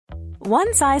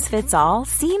One size fits all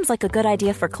seems like a good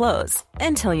idea for clothes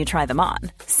until you try them on.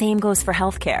 Same goes for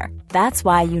healthcare. That's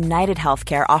why United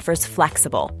Healthcare offers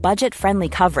flexible, budget-friendly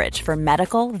coverage for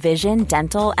medical, vision,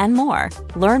 dental, and more.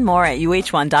 Learn more at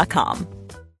uh1.com.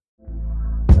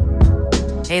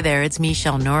 Hey there, it's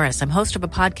Michelle Norris. I'm host of a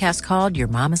podcast called Your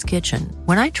Mama's Kitchen.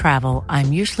 When I travel,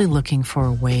 I'm usually looking for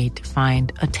a way to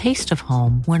find a taste of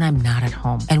home when I'm not at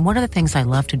home. And one of the things I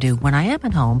love to do when I am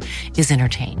at home is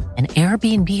entertain. And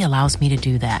Airbnb allows me to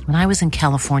do that. When I was in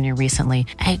California recently,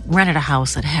 I rented a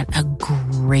house that had a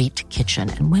great kitchen.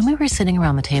 And when we were sitting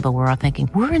around the table, we're all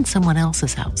thinking, we're in someone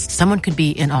else's house. Someone could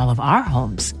be in all of our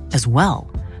homes as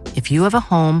well. If you have a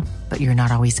home, but you're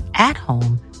not always at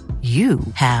home, you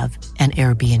have an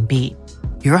Airbnb.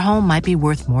 Your home might be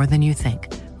worth more than you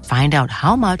think. Find out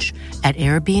how much at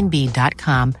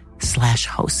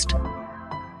airbnb.com/host.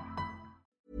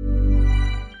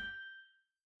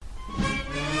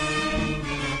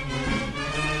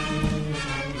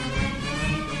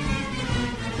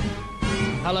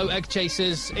 Hello, Egg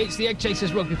Chasers. It's the Egg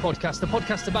Chasers Rugby Podcast, the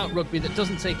podcast about rugby that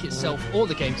doesn't take itself or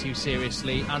the game too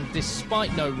seriously. And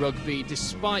despite no rugby,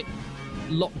 despite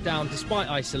lockdown, despite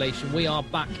isolation, we are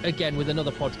back again with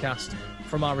another podcast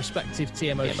from our respective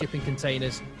TMO shipping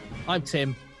containers. I'm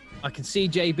Tim. I can see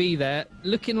JB there,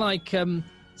 looking like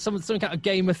something out of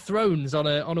Game of Thrones on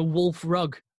a wolf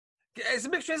rug. It's a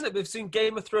mixture, isn't it? We've seen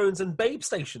Game of Thrones and Babe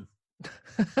Station.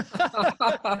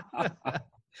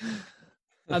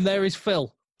 And there is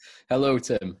Phil. Hello,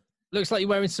 Tim. Looks like you're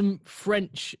wearing some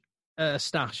French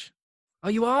stash. Oh,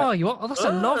 you are. You are. Oh, that's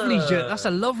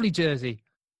a lovely jersey.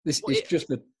 This is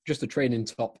just a training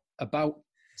top. About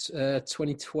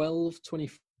 2012,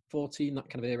 2014, that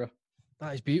kind of era.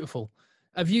 That is beautiful.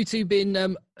 Have you two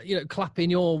been, clapping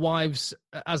your wives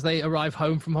as they arrive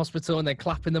home from hospital and then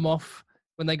clapping them off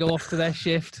when they go off to their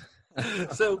shift?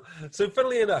 So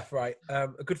funnily enough, right, a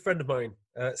good friend of mine,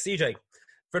 CJ,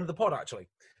 friend of the pod actually,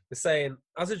 was saying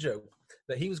as a joke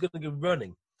that he was going to go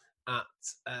running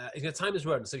he's going to time his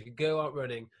run so he could go out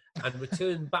running and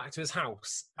return back to his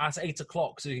house at 8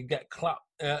 o'clock so he could get clapped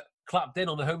in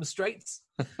on the home straights.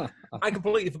 I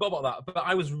completely forgot about that, but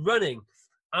I was running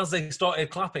as they started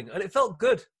clapping and it felt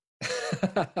good.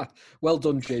 Well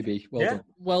done, JB. Well done.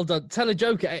 Well done. Tell a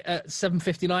joke at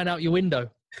 7:59 out your window.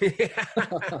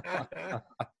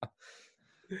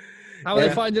 How are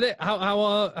they finding it? How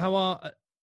are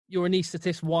your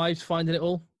anaesthetist wives finding it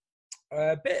all?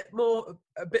 A bit more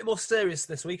serious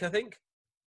this week, I think.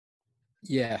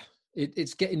 Yeah,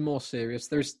 it's getting more serious.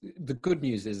 The good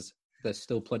news is there's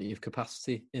still plenty of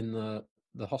capacity in the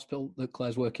hospital that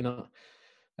Claire's working at.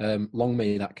 Long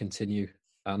may that continue,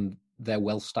 and they're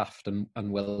well staffed and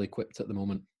well equipped at the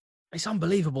moment. It's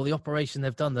unbelievable the operation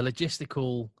they've done, the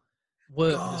logistical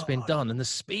work that's been done, and the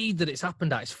speed that it's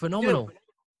happened at. It's phenomenal. You know,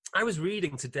 I was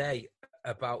reading today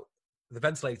about the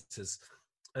ventilators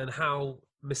and how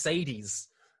Mercedes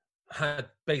had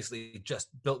basically just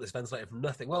built this ventilator from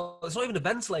nothing. Well, it's not even a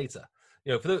ventilator.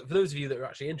 You know, for those of you that are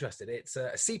actually interested, it's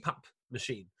a CPAP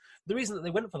machine. The reason that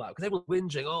they went for that, because everyone's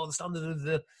whinging, the standard of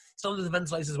the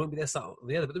ventilators won't be this, that, or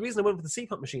the other. But the reason they went for the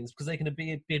CPAP machines is because they can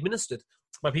be administered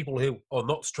by people who are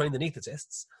not trained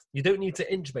anaesthetists. You don't need to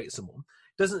intubate someone.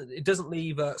 It doesn't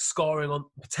leave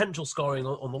potential scarring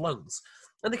on the lungs.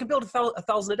 And they can build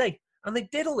 1,000 a day. And they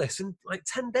did all this in like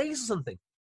 10 days or something.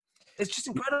 It's just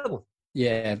incredible.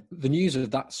 Yeah, the news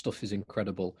of that stuff is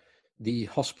incredible. The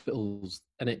hospitals,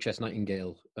 NHS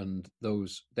Nightingale, and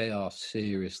those, they are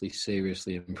seriously,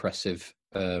 seriously impressive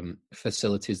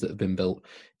facilities that have been built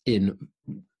in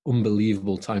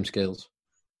unbelievable timescales.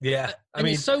 Yeah. I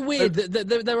mean, it's so weird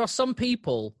that there are some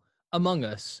people among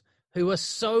us who are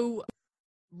so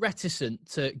reticent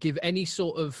to give any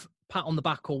sort of pat on the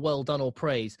back or well done or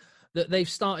praise that they've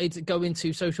started going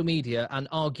to social media and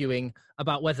arguing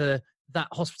about whether that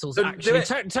hospital's actually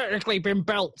technically been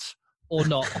built or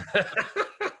not.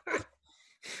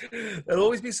 There'll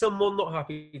always be someone not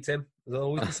happy, Tim. There'll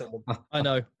always be someone. I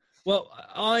know. Well,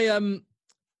 I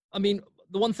mean,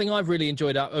 the one thing I've really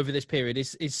enjoyed out over this period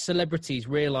is celebrities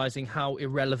realising how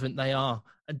irrelevant they are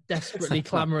and desperately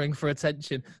clamouring for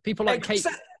attention. People like Kate...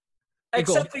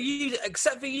 Except for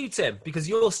you, Tim, because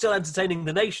you're still entertaining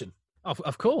the nation.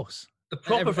 Of course. The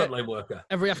proper frontline worker.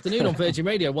 Every afternoon on Virgin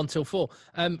Radio, 1 till 4,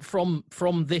 from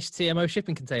this TMO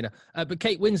shipping container. But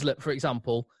Kate Winslet, for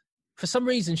example, for some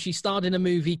reason, she starred in a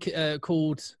movie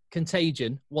called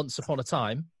Contagion, Once Upon a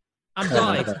Time, and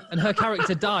died. And her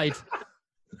character died.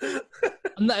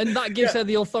 And that gives her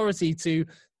the authority to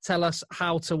tell us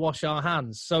how to wash our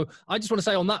hands. So I just want to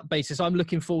say on that basis, I'm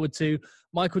looking forward to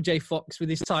Michael J. Fox with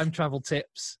his time travel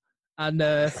tips and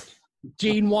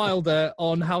Gene Wilder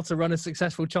on how to run a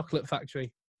successful chocolate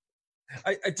factory.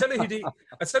 I tell you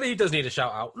who does need a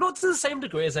shout out. Not to the same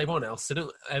degree as everyone else, so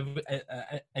don't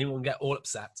anyone get all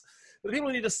upset. But the people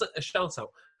who need a shout out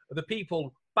are the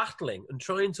people battling and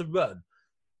trying to run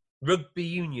rugby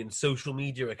union social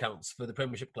media accounts for the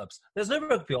Premiership clubs. There's no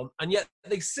rugby on, and yet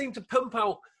they seem to pump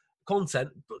out content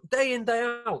day in,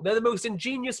 day out. They're the most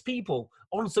ingenious people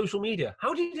on social media.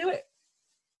 How do you do it?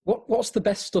 What's the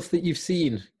best stuff that you've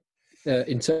seen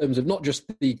in terms of not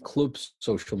just the club's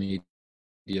social media,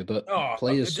 but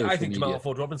players' social media? I think Jamal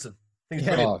Ford-Robinson.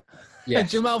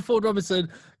 Yes. Jamal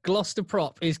Ford-Robinson, Gloucester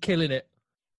prop, is killing it.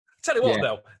 Tell you what,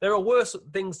 though, there are worse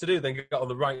things to do than get on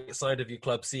the right side of your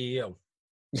club CEO.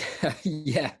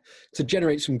 Yeah, to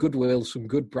generate some goodwill, some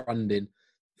good branding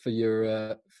for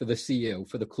your for the CEO,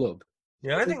 for the club.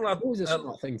 Yeah, I think that was a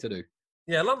smart thing to do.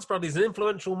 Yeah, Lance Bradley's an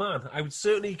influential man. I would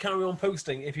certainly carry on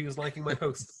posting if he was liking my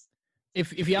posts.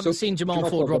 If you haven't seen Jamal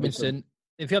Ford-Robinson,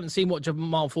 if you haven't seen what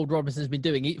Jamal Ford-Robinson's been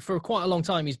doing, for quite a long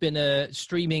time he's been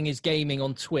streaming his gaming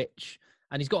on Twitch,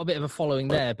 and he's got a bit of a following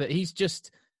there. But he's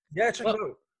just check it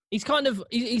out.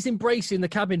 He's embracing the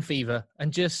cabin fever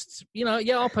and just,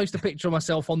 I'll post a picture of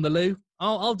myself on the loo.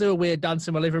 I'll do a weird dance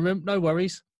in my living room. No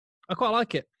worries. I quite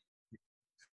like it.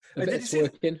 Did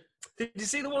you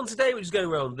see the one today which is going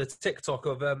around, the TikTok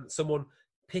of someone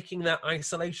picking their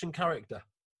isolation character?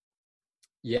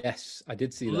 Yes, I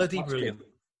did see that. Bloody brilliant. Good.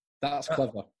 That's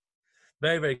clever.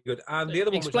 Very, very good. And the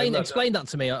other one... Explain that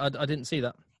to me. I didn't see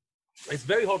that. It's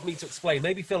very hard for me to explain.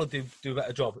 Maybe Phil will do a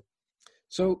better job.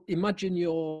 So imagine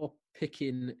you're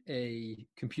picking a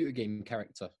computer game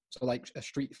character, so like a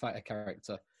Street Fighter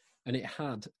character, and it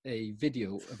had a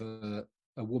video of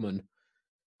a woman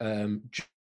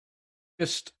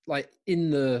just like in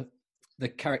the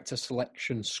character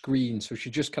selection screen. So she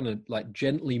just kind of like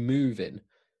gently moving,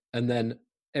 and then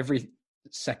every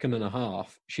second and a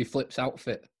half she flips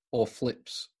outfit or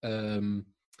flips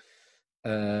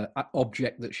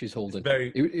object that she's holding.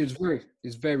 It's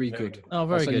very good. Oh,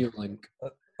 very good. You a link.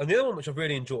 And the other one which I've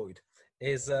really enjoyed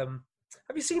is have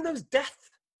you seen those death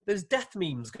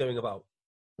memes going about?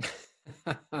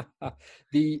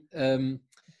 The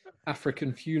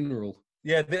African funeral.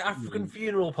 Yeah, the African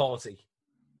funeral party.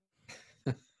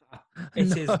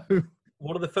 It is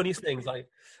one of the funniest things. Like,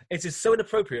 it is so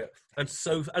inappropriate and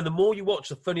the more you watch,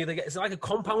 the funnier they get. It's like a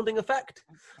compounding effect.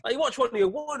 Like, you watch one and you go,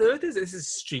 "What on earth is this? This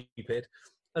is stupid."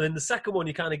 And then the second one,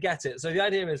 you kind of get it. So the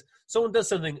idea is someone does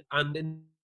something and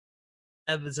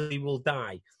inevitably will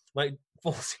die, like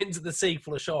falls into the sea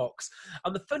full of sharks.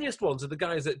 And the funniest ones are the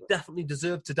guys that definitely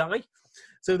deserve to die.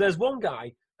 So there's one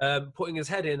guy putting his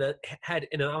head in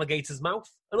an alligator's mouth,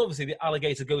 and obviously the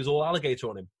alligator goes all alligator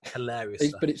on him.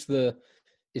 Hilarious. But it's the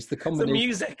combination.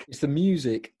 It's the music. It's the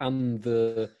music and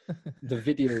the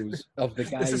videos of the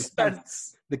guys. The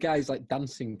suspense. The guys like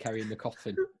dancing, carrying the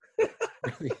coffin.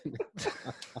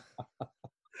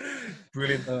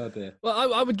 Brilliant. Oh dear.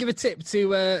 Well, I would give a tip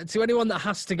to anyone that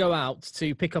has to go out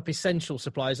to pick up essential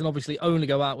supplies, and obviously only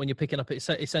go out when you're picking up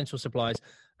essential supplies.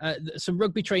 Some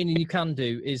rugby training you can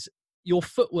do is your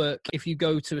footwork, if you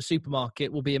go to a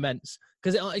supermarket, will be immense,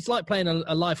 because it's like playing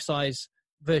a life-size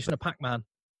version of Pac-Man,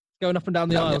 going up and down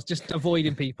the aisles, just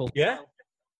avoiding people. Yeah.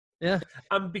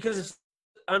 And because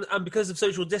of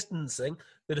social distancing,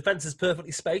 the defence is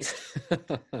perfectly spaced.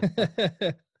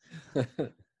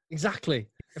 Exactly.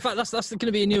 In fact, that's going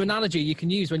to be a new analogy you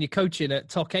can use when you're coaching at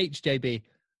TOC H, JB.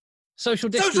 Social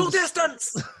distance. Social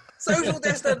distance. Social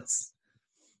distance.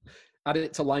 Add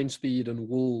it to line speed and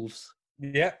wolves.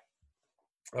 Yeah,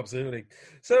 absolutely.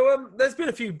 So there's been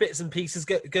a few bits and pieces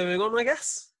going on, I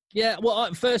guess. Yeah,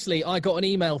 well, firstly, I got an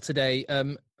email today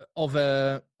of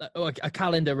a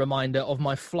calendar reminder of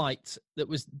my flight that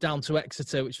was down to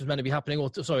Exeter, which was meant to be happening,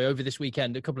 over this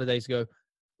weekend, a couple of days ago,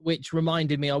 which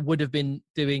reminded me we would have been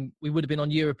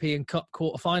on European Cup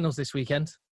quarterfinals this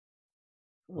weekend.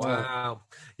 Wow.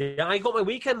 Yeah, I got my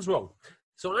weekends wrong.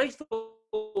 So I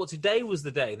thought today was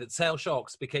the day that Sale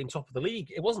Sharks became top of the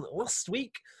league. It wasn't. Last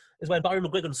week is when Byron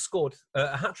McGuigan scored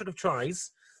a hat-trick of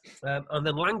tries, and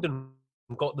then Langdon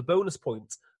got the bonus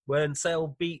point when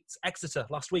Sale beat Exeter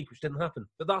last week, which didn't happen.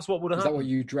 But that's what would have happened. Is that what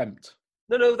you dreamt?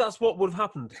 No, that's what would have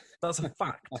happened. That's a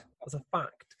fact. That's a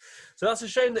fact. So that's a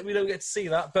shame that we don't get to see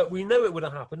that, but we know it would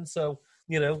have happened. So,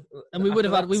 and we would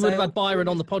have had Byron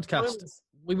on the podcast.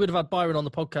 We would have had Byron on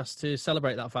the podcast to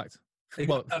celebrate that fact.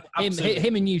 Well,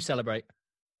 him and you celebrate.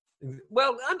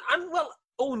 Well, and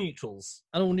all neutrals.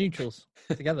 And all neutrals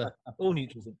together. All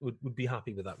neutrals would be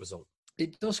happy with that result.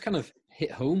 It does kind of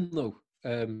hit home, though,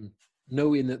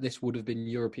 knowing that this would have been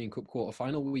European Cup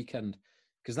quarter-final weekend,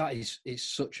 because that is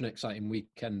such an exciting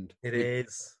weekend. It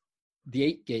is. the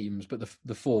 8 games, but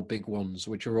the 4 big ones,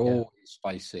 which are always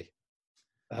spicy.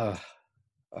 Are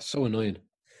so annoying.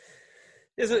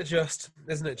 Isn't it just?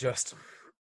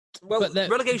 Well,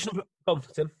 relegation.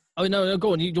 Tim. Oh, no,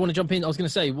 go on. You want to jump in? I was going to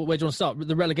say, where do you want to start?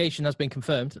 The relegation has been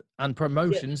confirmed, and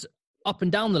promotions up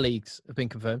and down the leagues have been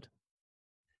confirmed.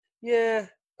 Yeah.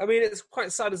 I mean, it's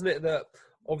quite sad, isn't it, that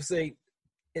obviously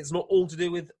it's not all to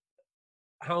do with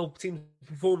how teams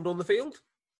performed on the field.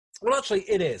 Well, actually,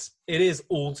 it is. It is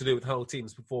all to do with how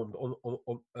teams performed on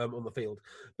the field.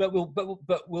 But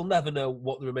we'll never know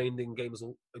what the remaining games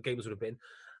would have been.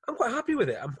 I'm quite happy with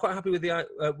it. I'm quite happy with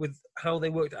with how they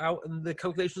worked it out and the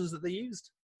calculations that they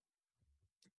used.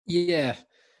 Yeah.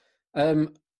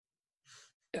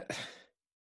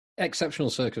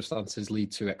 Exceptional circumstances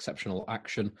lead to exceptional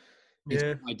action. It's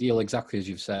not ideal, exactly as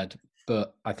you've said,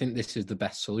 but I think this is the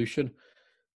best solution.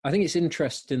 I think it's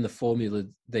interesting the formula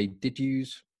they did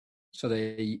use. So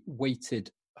they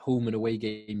weighted home and away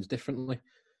games differently.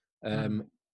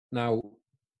 Now,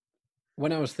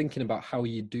 when I was thinking about how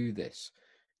you do this,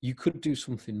 you could do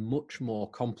something much more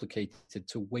complicated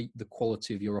to weight the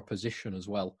quality of your opposition as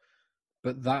well.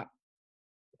 But that,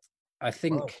 I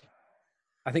think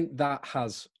that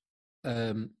has,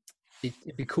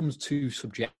 it becomes too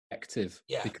subjective.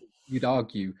 Yeah. Because you'd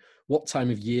argue, what time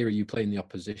of year are you playing the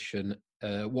opposition?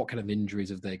 What kind of injuries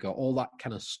have they got? All that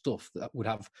kind of stuff that would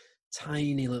have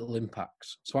tiny little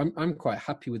impacts. So I'm quite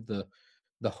happy with the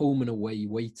home and away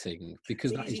weighting,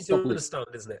 because that is probably, understand,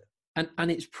 isn't it?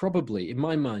 And it's probably, in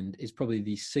my mind, is probably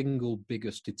the single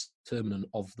biggest determinant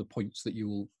of the points that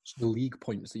the league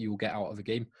points that you will get out of a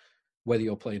game, whether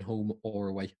you're playing home or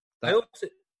away. I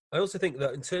also think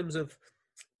that in terms of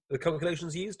the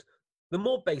calculations used, the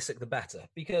more basic the better,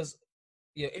 because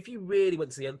if you really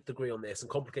went to the nth degree on this and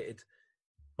complicated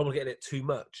it too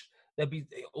much, there'd be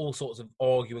all sorts of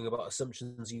arguing about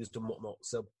assumptions used and whatnot.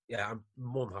 So yeah, I'm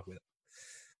more than happy with it.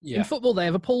 Yeah. In football, they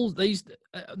have a polls. They used.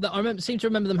 Seem to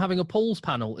remember them having a polls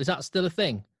panel. Is that still a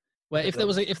thing? Where if there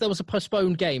was a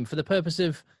postponed game for the purpose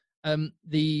of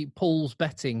the polls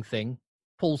betting thing,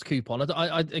 polls coupon.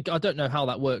 I don't know how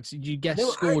that works. You guess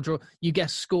You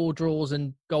guess score draws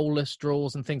and goalless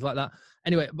draws and things like that.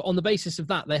 Anyway, but on the basis of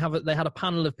that, they had a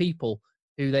panel of people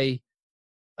who they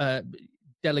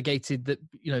delegated that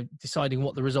deciding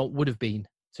what the result would have been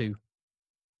to.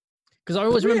 Because I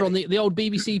always remember on the old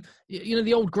BBC,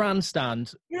 the old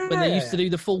grandstand, when they used to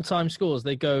do the full-time scores,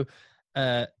 they'd go,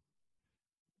 they'd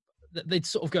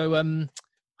sort of go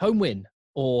home win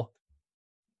or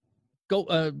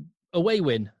away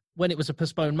win when it was a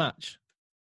postponed match.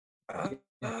 I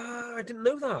didn't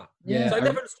know that. Yeah, so I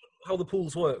never understood how the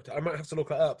pools worked. I might have to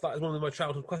look it up. That is one of my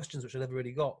childhood questions, which I never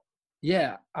really got.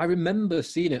 Yeah, I remember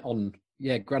seeing it on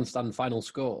grandstand final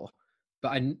score,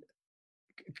 but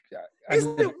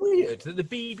isn't it weird that the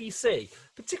BBC,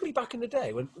 particularly back in the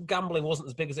day when gambling wasn't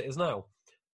as big as it is now,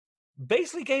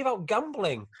 basically gave out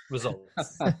gambling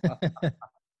results?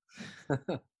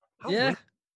 Yeah.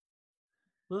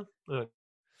 Well,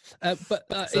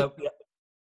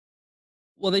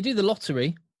 they do the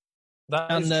lottery.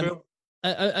 That is true.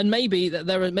 And maybe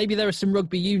there are some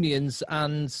rugby unions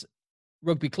and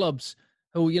rugby clubs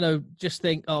who just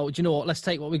think, oh, do you know what? Let's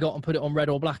take what we got and put it on red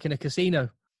or black in a casino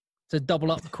to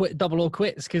double or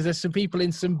quits, because there's some people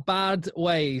in some bad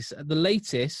ways. The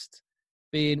latest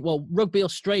being, Rugby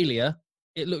Australia.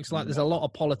 It looks like there's a lot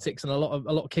of politics and a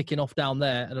lot kicking off down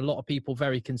there, and a lot of people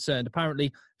very concerned.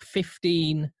 Apparently,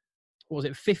 15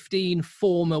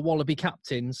 former Wallaby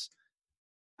captains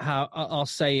are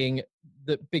saying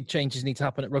that big changes need to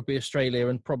happen at Rugby Australia,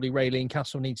 and probably Raelene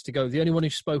Castle needs to go. The only one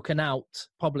who's spoken out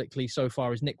publicly so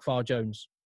far is Nick Farr-Jones.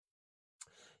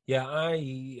 Yeah,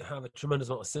 I have a tremendous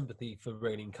amount of sympathy for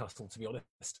Raelene Castle, to be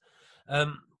honest.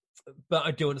 But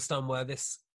I do understand where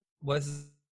this is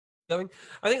going.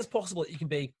 I think it's possible that you can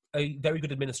be a very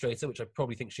good administrator, which I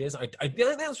probably think she is.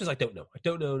 The answer is I don't know. I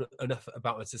don't know enough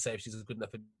about her to say if she's a good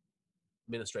enough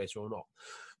administrator or not.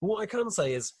 But what I can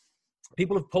say is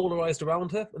people have polarised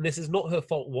around her, and this is not her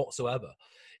fault whatsoever.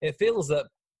 It feels that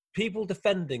people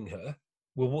defending her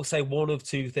will say one of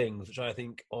two things, which I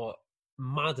think are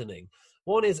maddening.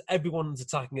 One is everyone's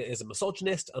attacking it as a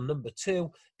misogynist, and number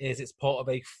two is it's part of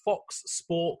a Fox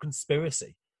Sport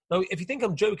conspiracy. Now, if you think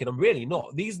I'm joking, I'm really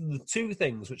not. These are the two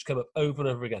things which come up over and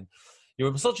over again. You're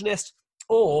a misogynist,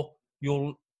 or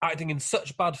you're acting in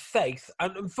such bad faith.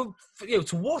 And for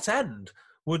to what end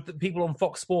would the people on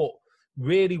Fox Sport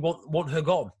really want her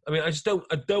gone? I mean, I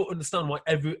don't understand why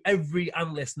every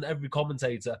analyst and every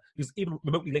commentator who's even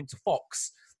remotely linked to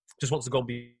Fox just wants to go on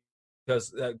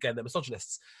because, again, they're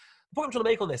misogynists. The point I'm trying to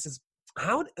make on this is,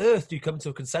 how on earth do you come to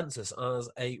a consensus as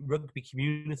a rugby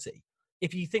community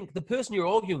if you think the person you're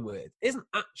arguing with doesn't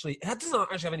actually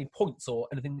have any points or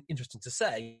anything interesting to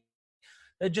say,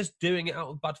 they're just doing it out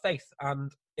of bad faith.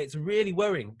 And it's really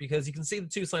worrying because you can see the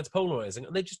two sides polarizing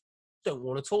and they just don't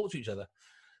want to talk to each other.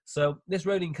 So this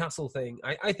Ronin Castle thing,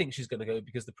 I think she's going to go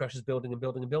because the pressure's building and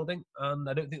building and building, and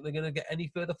I don't think they're going to get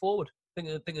any further forward. I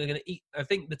think they're going to eat. I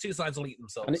think the two sides will eat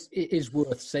themselves. And it is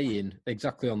worth saying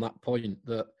exactly on that point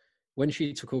that when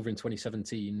she took over in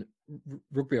 2017,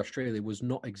 Rugby Australia was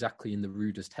not exactly in the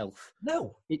rudest health.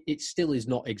 No. It still is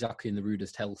not exactly in the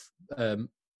rudest health.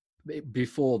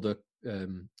 Before the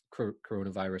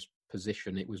coronavirus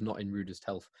position, it was not in rudest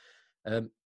health.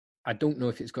 I don't know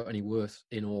if it's got any worse,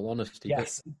 in all honesty.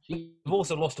 Yes. We've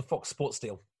also lost a Fox Sports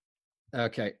deal.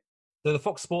 Okay. So the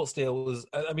Fox Sports deal was,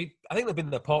 I mean, I think they've been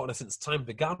their partner since time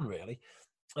began, really.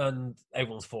 And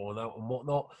everyone's fallen out and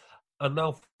whatnot. And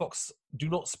now Fox do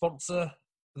not sponsor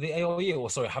the AOE, or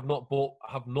sorry, have not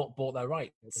bought their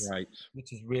rights. Right.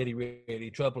 Which is really, really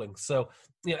troubling. So,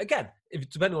 again,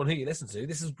 depending on who you listen to,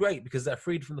 this is great because they're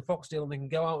freed from the Fox deal and they can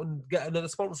go out and get another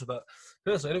sponsor. But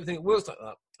personally, I don't think it works like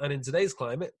that. And in today's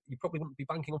climate, you probably wouldn't be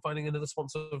banking on finding another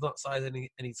sponsor of that size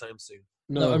anytime soon.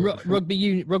 No, and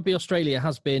Rugby Australia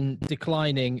has been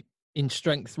declining in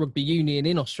strength. Rugby Union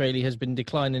in Australia has been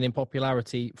declining in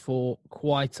popularity for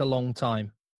quite a long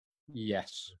time.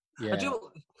 Yes. Yeah. Do you know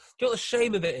what the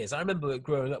shame of it is? I remember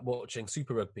growing up watching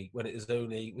Super Rugby when it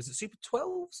was it Super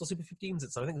 12s or Super 15s at the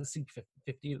time? I think it was Super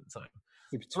 15 at the time.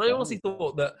 And I honestly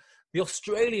thought that the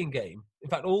Australian game, in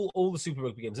fact, all the Super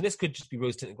Rugby games, and this could just be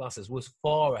rose-tinted glasses, was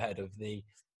far ahead of the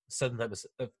Southern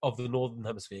Hemisphere, of the Northern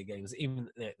Hemisphere games. Even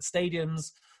the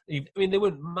stadiums, I mean, they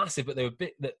weren't massive, but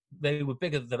they were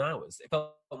bigger than ours. It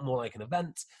felt more like an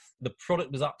event. The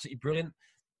product was absolutely brilliant,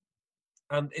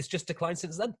 and it's just declined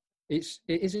since then. It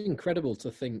is incredible to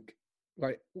think,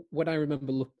 like, when I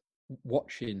remember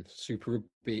watching Super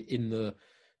Rugby in the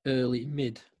early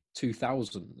mid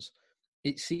 2000s,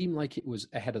 it seemed like it was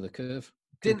ahead of the curve.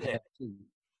 Didn't it?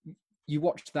 You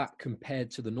watched that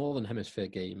compared to the Northern Hemisphere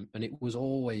game, and it was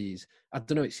always, I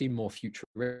don't know, it seemed more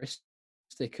futuristic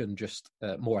and just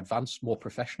more advanced, more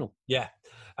professional. Yeah,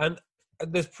 and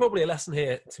there's probably a lesson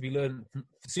here to be learned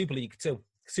for Super League too.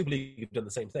 Super League have done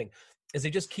the same thing, is they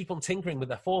just keep on tinkering with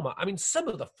their format. I mean, some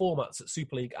of the formats that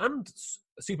Super League and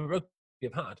Super Rugby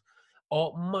have had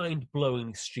are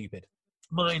mind-blowingly stupid.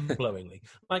 Mind-blowingly.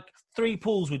 Like 3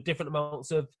 pools with different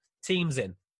amounts of teams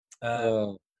in.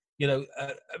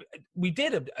 We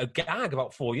did a gag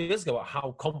about 4 years ago about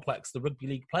how complex the Rugby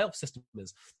League playoff system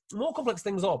is. The more complex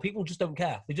things are, people just don't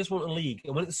care. They just want a league.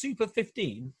 And when it's Super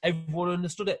 15, everyone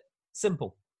understood it.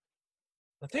 Simple.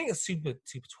 I think it's Super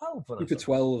 12. Super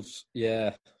 12s,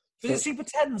 yeah. Was it Super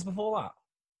 10s before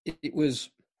that? It was,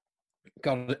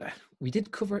 God, we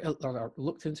did cover it, I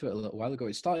looked into it a little while ago.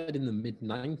 It started in the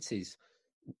mid-90s.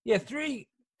 Yeah, three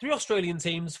Australian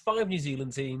teams, 5 New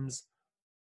Zealand teams,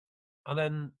 and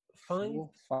then 5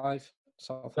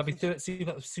 South That'd be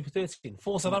Super 13.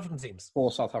 4 South African teams.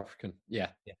 4 South African, yeah.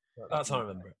 That's how I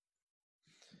remember it.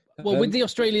 Well, with the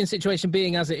Australian situation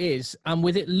being as it is, and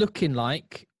with it looking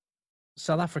like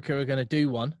South Africa are going to do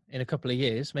one in a couple of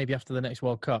years, maybe after the next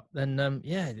World Cup, then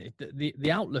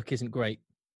the outlook isn't great.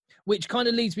 Which kind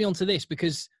of leads me on to this,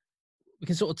 because we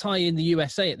can sort of tie in the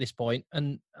USA at this point.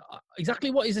 And exactly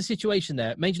what is the situation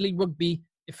there? Major League Rugby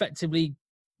effectively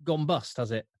gone bust,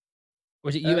 has it? Or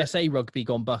is it USA Rugby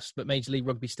gone bust, but Major League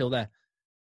Rugby still there?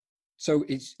 So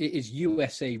it is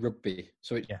USA Rugby.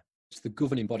 So it's the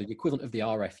governing body, the equivalent of the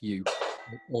RFU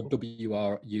or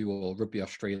WRU or Rugby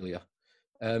Australia.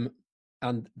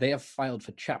 And they have filed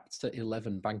for Chapter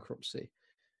 11 bankruptcy,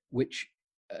 which,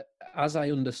 as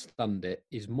I understand it,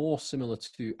 is more similar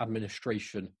to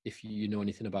administration, if you know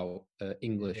anything about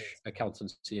English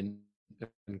accountancy and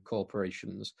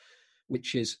corporations,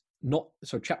 which is not...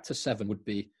 So Chapter 7 would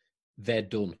be, they're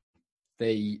done.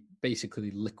 They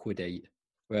basically liquidate,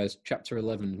 whereas Chapter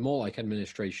 11 is more like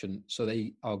administration, so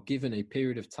they are given a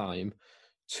period of time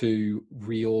to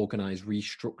reorganize,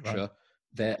 restructure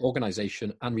their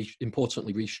organization, and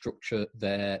importantly, restructure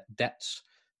their debts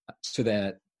to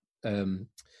their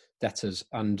debtors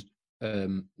and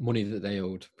money that they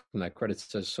owed from their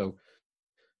creditors. So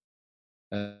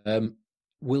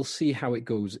we'll see how it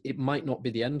goes. It might not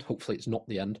be the end. Hopefully it's not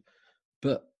the end,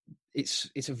 but it's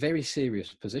a very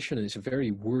serious position, and it's a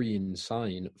very worrying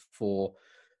sign for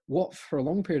what, for a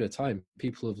long period of time,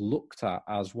 people have looked at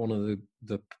as one of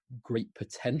the great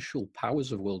potential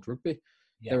powers of world rugby.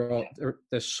 Yeah.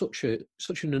 There's such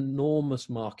an enormous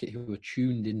market who are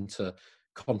tuned into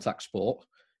contact sport.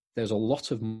 There's a lot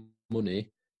of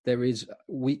money.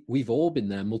 We've all been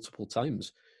there multiple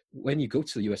times. when you go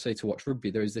to the USA to watch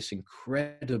rugby, there is this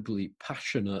incredibly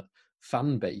passionate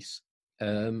fan base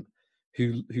who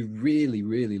really,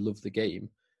 really love the game,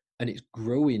 and it's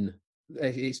growing.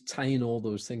 It's tying all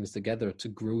those things together to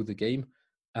grow the game.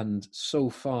 And so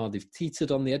far, they've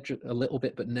teetered on the edge a little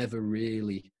bit, but never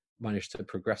really managed to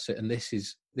progress it. And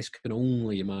this can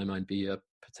only, in my mind, be a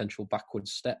potential backward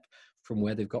step from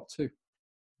where they've got to.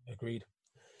 Agreed.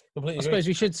 I suppose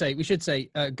we should say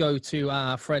go to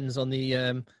our friends on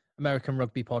the American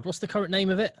Rugby Pod. What's the current name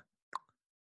of it?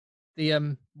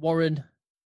 The Warren.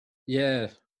 Yeah,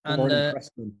 and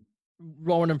Preston.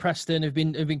 Warren and Preston have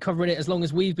been covering it as long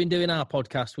as we've been doing our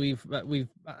podcast. We've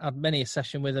had many a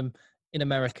session with them in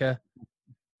America.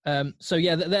 So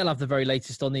yeah, they'll have the very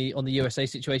latest on the USA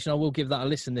situation. I will give that a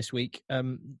listen this week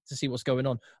to see what's going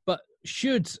on. But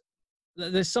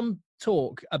there's some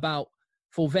talk about,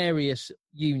 for various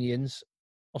unions,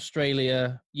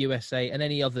 Australia, USA, and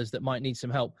any others that might need some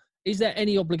help, is there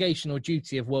any obligation or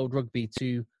duty of World Rugby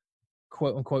to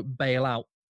quote unquote bail out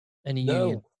any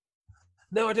union?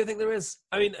 No, I don't think there is.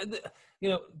 I mean,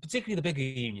 particularly the bigger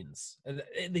unions,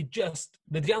 the answer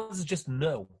is just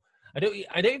no. I don't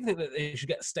even think that they should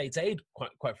get state aid.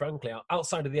 Quite frankly,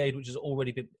 outside of the aid which has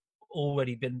already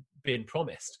been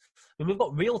promised. I mean, we've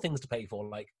got real things to pay for,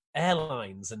 like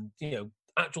airlines and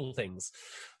actual things.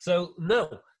 So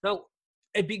no. Now,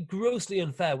 it'd be grossly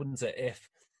unfair, wouldn't it, if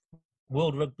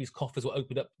World Rugby's coffers were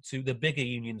opened up to the bigger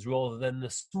unions rather than the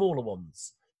smaller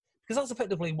ones? Because that's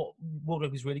effectively what World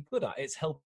Rugby's really good at. It's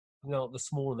helping out the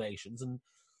smaller nations, and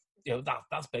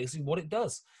that's basically what it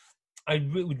does. I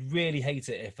would really hate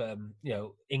it if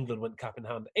England went cap in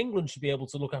hand. England should be able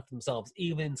to look after themselves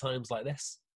even in times like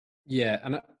this. Yeah,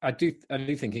 and I do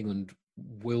think England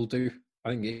will do. I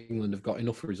think England have got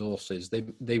enough resources.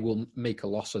 They will make a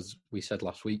loss, as we said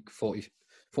last week.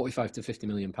 45 to 50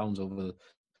 million pounds over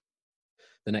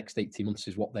the next 18 months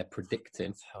is what they're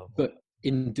predicting. But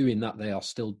in doing that, they are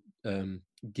still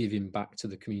giving back to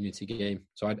the community game.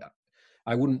 So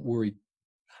I wouldn't worry.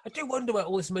 I do wonder where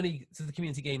all this money to the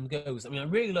community game goes. I mean, I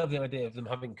really love the idea of them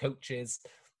having coaches.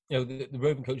 The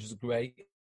roving coaches are great.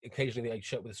 Occasionally they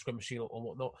show up with a scrum machine or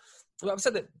whatnot. But I've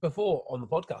said it before on the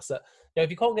podcast that if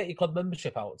you can't get your club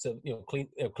membership out to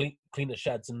clean the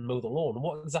sheds and mow the lawn,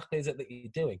 what exactly is it that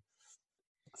you're doing?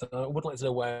 So I would like to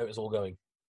know where it's all going.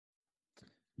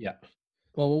 Yeah.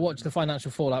 Well, we'll watch the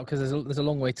financial fallout because there's a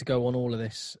long way to go on all of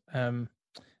this.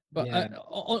 But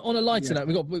on a lighter note,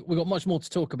 we've got much more to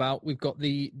talk about. We've got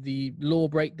the law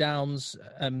breakdowns,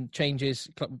 changes,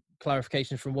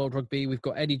 clarifications from World Rugby. We've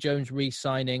got Eddie Jones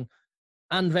re-signing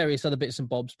and various other bits and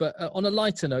bobs. But on a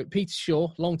lighter note, Peter Shaw,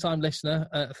 long-time listener,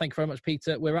 thank you very much,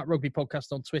 Peter. We're at Rugby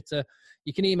Podcast on Twitter.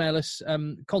 You can email us,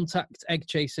 contact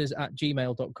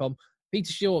eggchasers@gmail.com.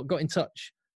 Peter Shaw got in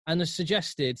touch and has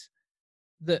suggested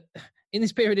that in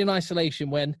this period in isolation,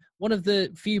 when one of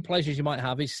the few pleasures you might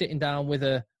have is sitting down with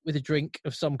a drink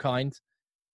of some kind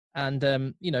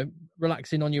and,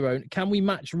 relaxing on your own, can we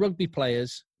match rugby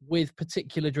players with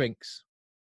particular drinks?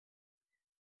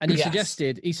 And he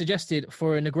suggested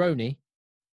for a Negroni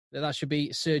that should be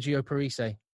Sergio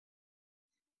Parise.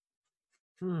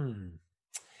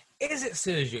 Is it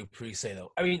Sergio Parise,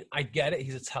 though? I mean, I get it.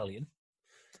 He's Italian.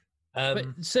 But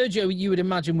Sergio, you would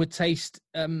imagine, would taste...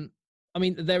 I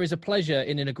mean, there is a pleasure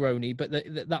in a Negroni, but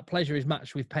that pleasure is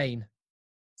matched with pain.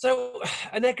 So,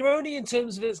 a Negroni, in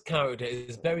terms of its character,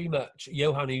 is very much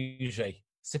Johan Uge.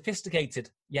 Sophisticated,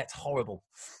 yet horrible.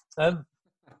 And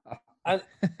I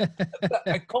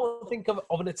can't think of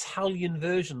an Italian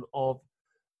version of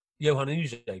Johan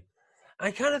Uge.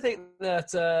 I kind of think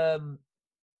that,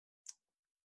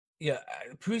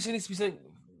 Parise needs to be something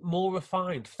more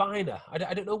refined, finer. I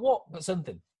don't know what, but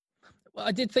something. Well,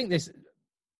 I did think this...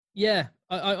 Yeah,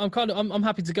 I'm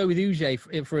happy to go with Uge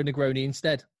for a Negroni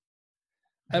instead.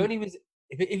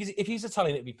 If he's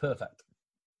Italian, it'd be perfect.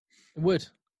 It would.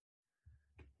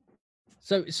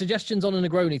 So suggestions on a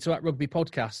Negroni to at Rugby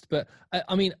Podcast, but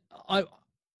I mean, I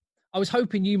was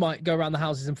hoping you might go around the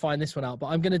houses and find this one out, but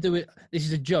I'm going to do it. This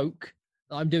is a joke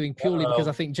that I'm doing purely because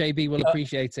I think JB will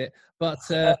appreciate it. But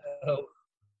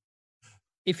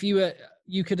if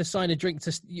you could assign a drink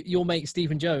to your mate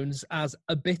Stephen Jones as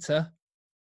a bitter.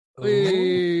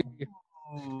 Ooh.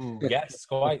 Yes,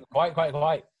 quite.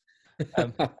 But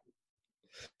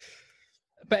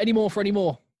any more? So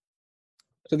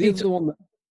the other one.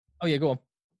 Oh yeah, go on.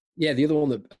 Yeah, the other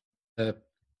one that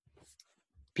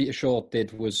Peter Shaw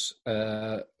did was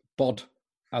bod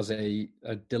as a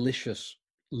delicious,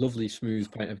 lovely,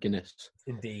 smooth pint of Guinness.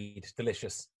 Indeed,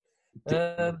 delicious.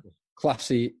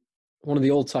 Classy, one of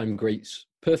the all-time greats.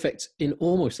 Perfect in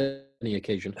almost any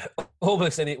occasion.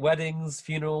 Almost any weddings,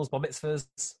 funerals, bar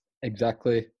mitzvahs.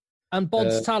 Exactly. And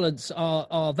Bod's talents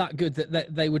are that good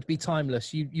that they would be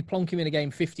timeless. You plonk him in a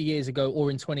game 50 years ago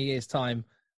or in 20 years' time,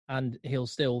 and he'll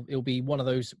be one of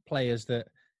those players that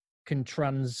can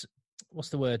can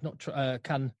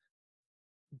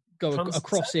go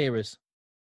across eras.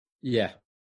 Yeah.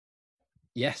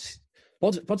 Yes.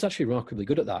 Bod's actually remarkably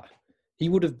good at that. He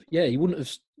wouldn't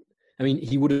have. I mean,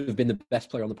 he would have been the best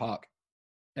player on the park.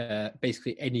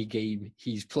 Basically, any game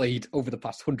he's played over the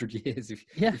past 100 years,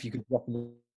 if you could drop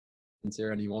him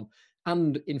into anyone,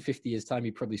 and in 50 years' time,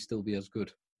 he'd probably still be as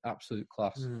good. Absolute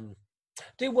class.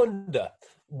 Do you wonder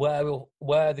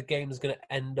where the game is going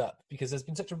to end up, because there's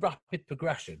been such a rapid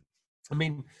progression? I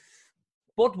mean,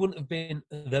 Bod wouldn't have been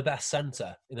the best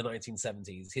centre in the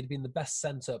 1970s. He'd have been the best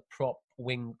centre, prop,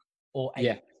 wing, or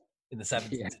eight in the 70s.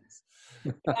 Yeah.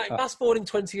 Like, fast forwarding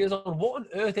 20 years on, what on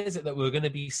earth is it that we're going to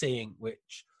be seeing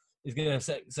which is going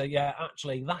to say, yeah,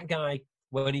 actually, that guy,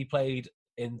 when he played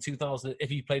in 2000, if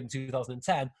he played in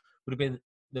 2010, would have been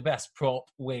the best prop,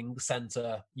 wing,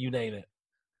 centre, you name it.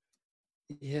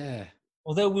 Yeah.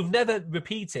 Although we've never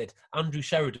repeated Andrew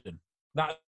Sheridan.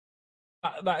 That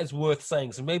is worth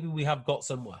saying. So maybe we have got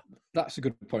somewhere. That's a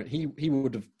good point. He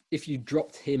would have, if you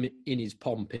dropped him in his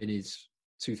pomp in his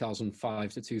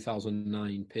 2005 to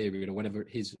 2009 period, or whenever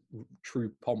his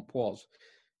true pomp was,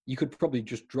 you could probably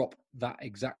just drop that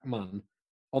exact man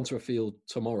onto a field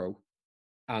tomorrow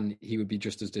and he would be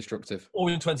just as destructive.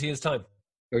 Or in 20 years' time.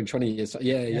 Or in 20 years' time.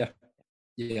 Yeah.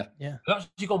 That's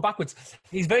actually gone backwards.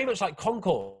 He's very much like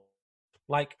Concorde.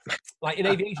 Like in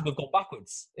aviation, we've gone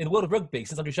backwards. In the world of rugby,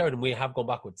 since Andrew Sheridan, we have gone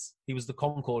backwards. He was the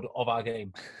Concorde of our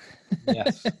game.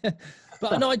 Yes.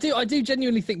 But no, I do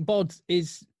genuinely think Bod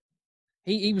is...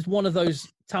 He was one of those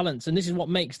talents, and this is what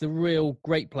makes the real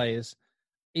great players,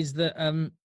 is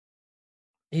that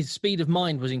his speed of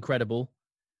mind was incredible.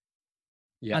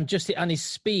 Yeah. And his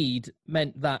speed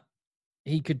meant that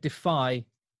he could defy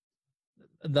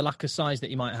the lack of size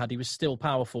that he might have had. He was still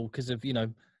powerful because of,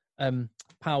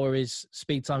 power is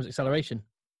speed times acceleration.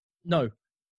 No,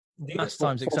 mass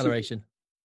times acceleration.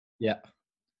 Yeah.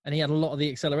 And he had a lot of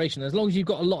the acceleration. As long as you've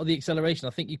got a lot of the acceleration,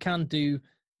 I think you can do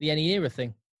the any era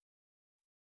thing.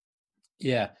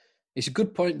 Yeah. It's a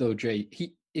good point, though, Jay.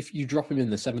 If you drop him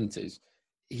in the 70s,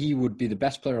 he would be the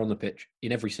best player on the pitch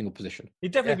in every single position.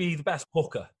 He'd definitely be the best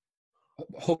hooker.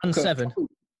 And seven.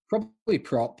 Probably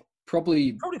prop.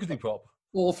 Probably could be prop.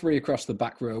 All three across the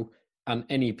back row and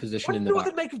any position in the back. What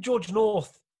did they make of George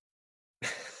North?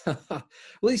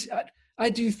 Well, I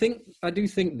do think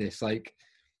this, like,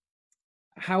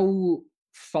 how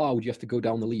far would you have to go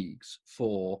down the leagues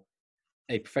for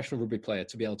a professional rugby player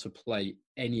to be able to play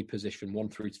any position 1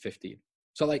 through to 15?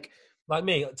 So like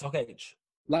me at Toc H.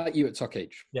 Like you at Toc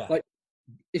H. Yeah. Like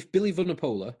if Billy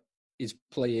Vunipola is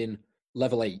playing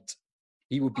level 8,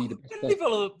 he would be the best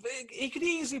player. He could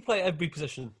easily play every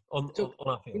position on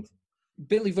our field.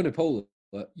 Billy Vunipola,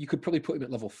 you could probably put him at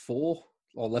level 4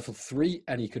 or level 3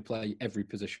 and he could play every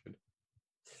position.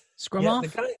 Scrum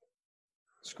off?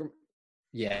 Scrum.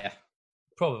 Yeah.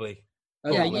 Probably.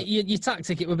 Yeah, your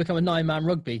tactic, it would become a 9-man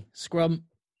rugby. Scrum,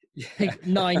 pick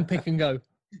 9, pick and go.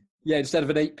 Yeah, instead of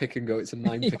an 8 pick and go, it's a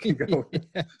 9 pick and go.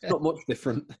 Yeah. Not much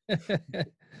different.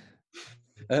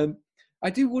 I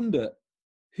do wonder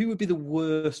who would be the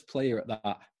worst player at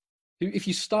that. Who, if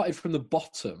you started from the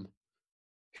bottom,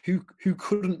 who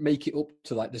couldn't make it up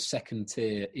to like the second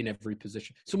tier in every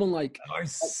position? Someone like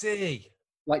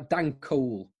like Dan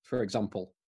Cole, for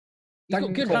example. He's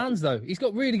got good hands, though. He's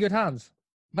got really good hands.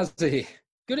 Has he?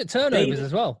 Good at turnovers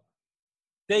as well.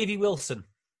 Davy Wilson,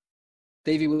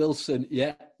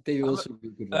 yeah. Davy Wilson would be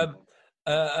a good one.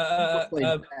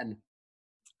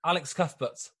 Alex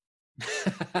Cuthbert.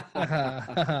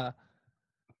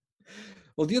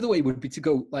 Well, the other way would be to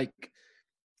go, like,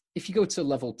 if you go to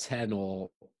level 10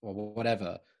 or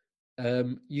whatever,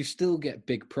 you still get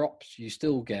big props. You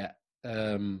still get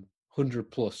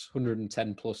 100 plus,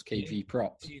 110 plus kg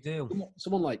props. You do.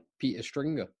 Someone like Peter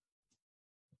Stringer.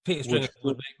 Peter Stringer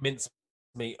would make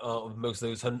mincemeat out of most of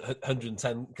those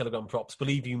 110 kilogram props.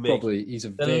 Believe you me. Probably.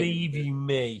 Believe you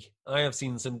me. I have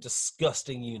seen some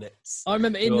disgusting units. I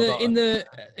remember it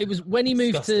was when he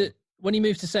moved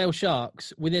to Sale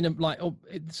Sharks within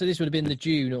so this would have been the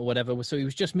June or whatever. So he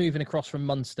was just moving across from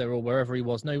Munster or wherever he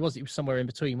was. No, he was somewhere in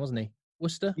between, wasn't he?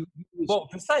 Worcester?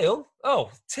 What, for Sale?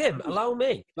 Oh, Tim, allow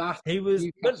me. Bath. He was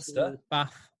Munster.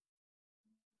 Bath.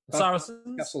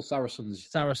 Saracens. Castle Saracens.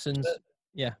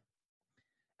 Yeah.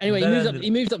 Anyway,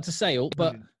 he moved up to Sale,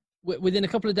 but within a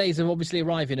couple of days of obviously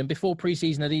arriving, and before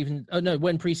pre-season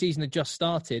when pre-season had just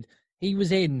started, he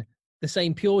was in the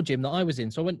same Pure gym that I was in.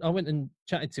 So I went and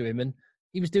chatted to him, and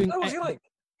he was doing. What was he like?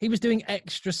 He was doing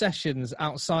extra sessions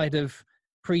outside of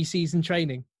pre-season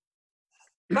training.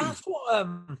 That's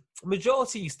what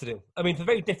majority used to do. I mean, for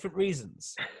very different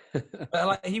reasons.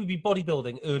 Like he would be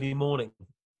bodybuilding early morning,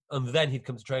 and then he'd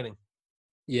come to training.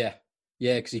 Yeah,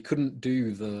 because he couldn't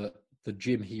do the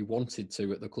gym he wanted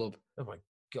to at the club. Oh my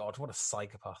God, what a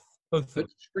psychopath! But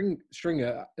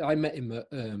Stringer, I met him at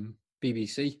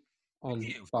BBC on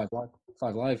Five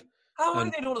Live. How am I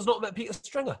the only one that's not met Peter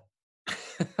Stringer?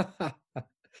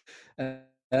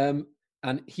 And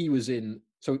he was in.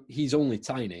 So he's only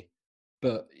tiny,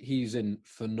 but he's in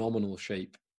phenomenal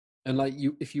shape. And like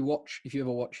if you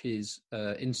ever watch his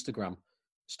Instagram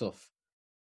stuff,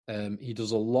 he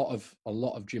does a lot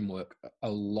of gym work,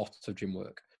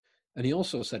 And he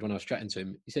also said when I was chatting to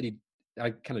him, he said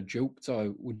I kind of joked,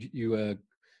 "Oh, would you?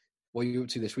 What are you up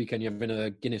to this weekend? You having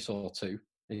a Guinness or two?"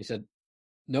 And he said,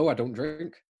 "No, I don't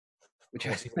drink," which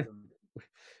kind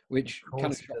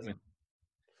of shocked me.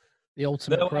 The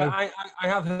ultimate pro. I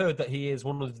have heard that he is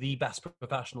one of the best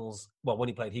professionals. Well, when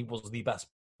he played, he was the best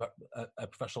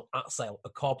professional at sail. A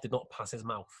cob did not pass his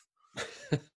mouth.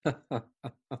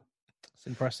 It's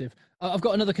impressive. I've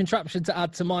got another contraption to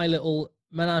add to my little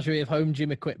menagerie of home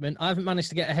gym equipment. I haven't managed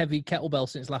to get a heavy kettlebell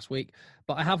since last week,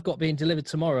 but I have got being delivered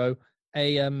tomorrow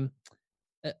a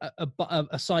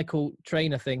cycle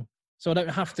trainer thing, so I don't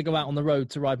have to go out on the road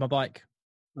to ride my bike.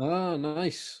 Oh,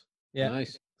 nice. Yeah,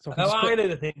 nice. So I know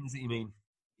the things that you mean.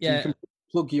 Yeah, so you can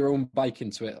plug your own bike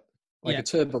into it, like a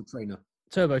turbo trainer.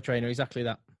 Turbo trainer, exactly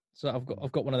that. So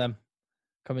I've got one of them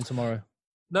coming tomorrow.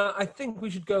 Now, I think we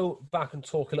should go back and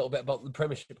talk a little bit about the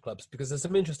Premiership clubs because there's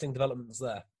some interesting developments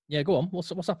there. Yeah, go on.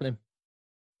 What's happening?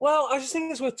 Well, I just think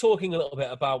it's worth talking a little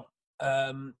bit about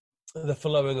the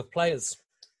following of players.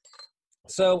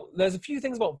 So there's a few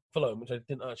things about Fallow which I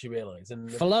didn't actually realise.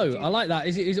 Fallow, I like that.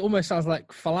 It almost sounds like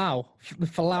fallow, the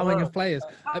fallowing of players.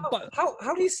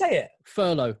 How do you say it?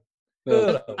 Furlough.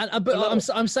 But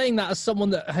I'm saying that as someone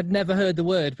that had never heard the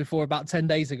word before about 10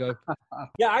 days ago.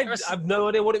 Yeah, I've no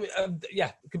idea what it means.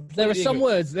 There are some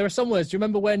words. Do you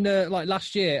remember when, like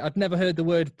last year, I'd never heard the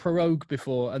word prorogue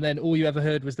before, and then all you ever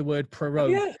heard was the word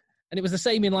prorogue. Yeah. And it was the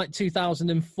same in like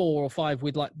 2004 or 5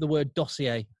 with like the word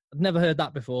dossier. I'd never heard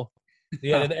that before.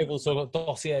 Yeah, and everyone's talking about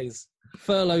dossiers.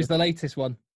 Furlough's the latest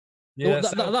one. Yeah,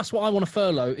 that's what I want to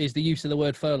furlough, is the use of the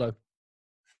word furlough.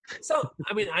 So,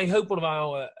 I mean, I hope one of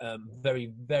our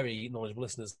very, very knowledgeable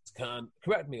listeners can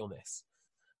correct me on this.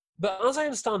 But as I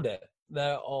understand it,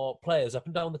 there are players up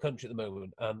and down the country at the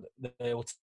moment, and they will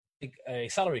take a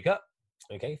salary cut.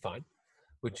 Okay, fine.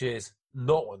 Which is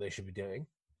not what they should be doing.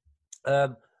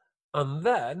 And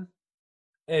then,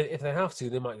 if they have to,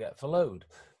 they might get furloughed.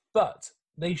 But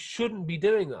they shouldn't be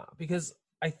doing that because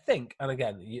I think, and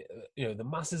again, the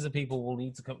masses of people will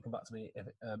need to come back to me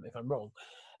if I'm wrong.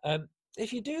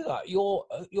 If you do that, you're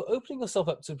opening yourself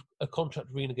up to a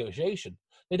contract renegotiation.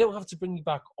 They don't have to bring you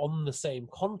back on the same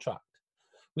contract,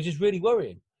 which is really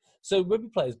worrying. So rugby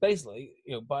players, basically,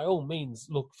 by all means,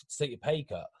 look to take your pay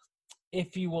cut.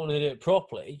 If you want to do it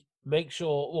properly, make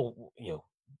sure,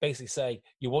 basically say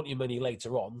you want your money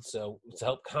later on, so to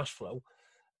help cash flow.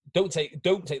 Don't take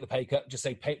the pay cut. Just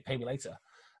say pay me later.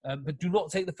 But do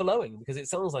not take the furloughing because it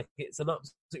sounds like it's an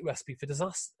absolute recipe for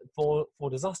disaster. For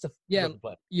disaster. Yeah,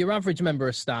 your average member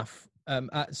of staff,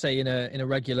 say in a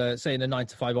regular, say in a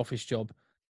 9-to-5 office job,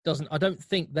 I don't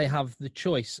think they have the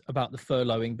choice about the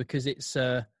furloughing because it's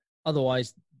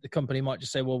otherwise the company might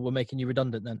just say, "Well, we're making you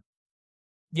redundant." Then.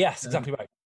 Yes, exactly right.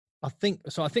 I think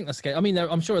that's the case. I mean,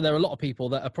 I'm sure there are a lot of people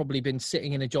that have probably been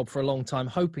sitting in a job for a long time,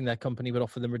 hoping their company would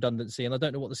offer them redundancy, and I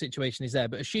don't know what the situation is there.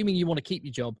 But assuming you want to keep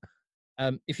your job.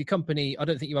 If your company, I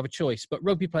don't think you have a choice, but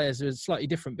rugby players are slightly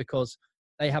different because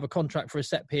they have a contract for a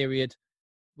set period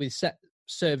with set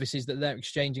services that they're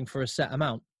exchanging for a set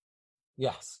amount.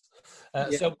 Yes.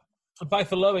 So by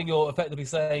furloughing, you're effectively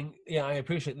saying, yeah, I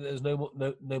appreciate that there's no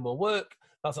more work.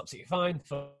 That's absolutely fine.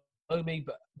 Furlough me,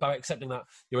 but by accepting that,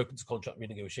 you're open to contract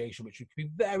renegotiation, which could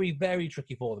be very, very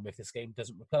tricky for them if this game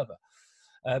doesn't recover.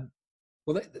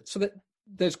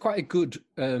 There's quite a good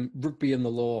Rugby and the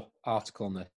Law article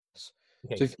on this.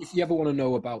 Okay. So if you ever want to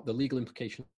know about the legal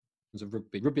implications of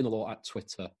Rugby and the Law at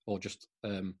Twitter or just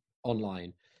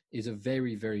online is a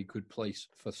very, very good place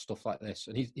for stuff like this.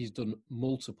 And he's done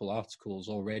multiple articles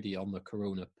already on the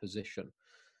corona position.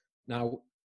 Now,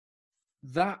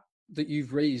 that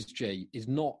you've raised, Jay, is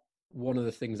not one of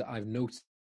the things that I've noticed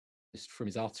from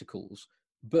his articles,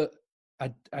 but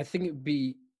I don't think it would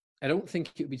be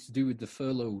to do with the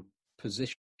furlough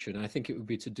position. I think it would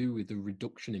be to do with the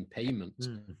reduction in payment.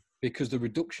 Because the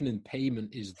reduction in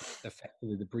payment is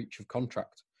effectively the breach of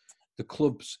contract. The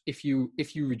clubs, if you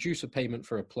reduce a payment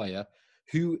for a player,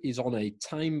 who is on a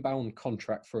time-bound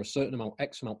contract for a certain amount,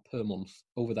 X amount per month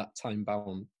over that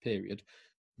time-bound period,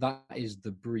 that is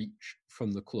the breach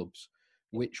from the clubs,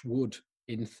 which would,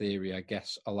 in theory, I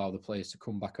guess, allow the players to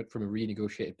come back from a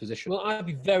renegotiated position. Well, I'd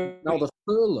be very... Now, the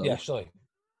furlough... Yeah, sorry.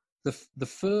 The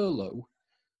furlough,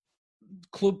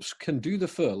 clubs can do the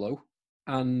furlough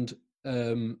and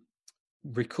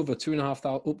recover up to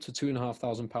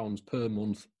 £2,500 per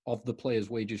month of the players'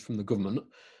 wages from the government,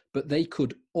 but they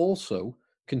could also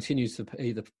continue to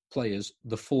pay the players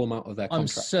the full amount of their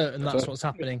contract. I'm certain that's what's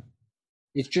happening.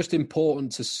 It's just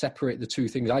important to separate the two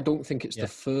things. I don't think it's the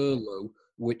furlough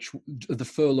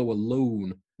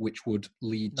alone which would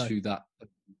lead to that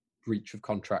breach of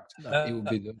contract. It would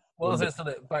be as I understand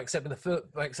it, by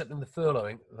accepting the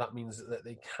furloughing, that means that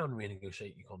they can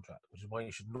renegotiate your contract, which is why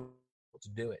you should not to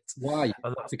do it. Why?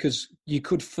 Because you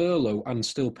could furlough and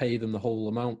still pay them the whole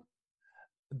amount.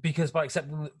 Because by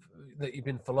accepting that you've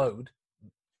been furloughed,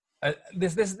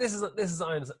 this is as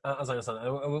I understand it. I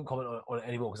won't comment on it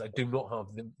anymore because I do not have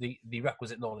the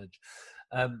requisite knowledge.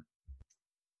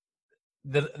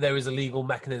 There is a legal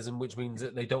mechanism which means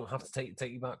that they don't have to take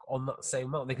you back on that same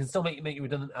amount. They can still make you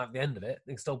redundant at the end of it.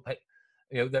 They can still pay.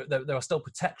 There are still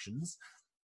protections.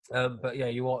 But yeah,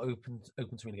 you are open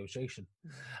to renegotiation.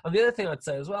 And the other thing I'd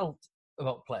say as well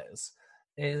about players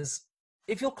is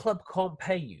if your club can't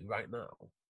pay you right now,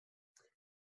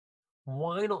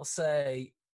 why not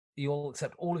say you'll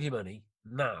accept all of your money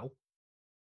now,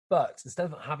 but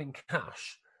instead of having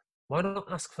cash, why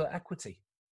not ask for equity?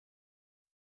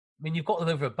 I mean, you've got them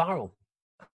over a barrel.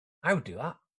 I would do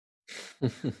that.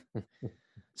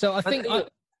 So I think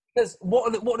because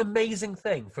what an amazing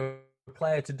thing for a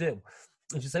player to do.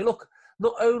 And you say, look,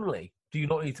 not only do you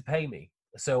not need to pay me,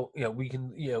 so we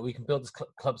can build this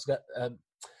club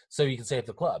so you can save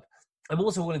the club. I'm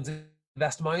also willing to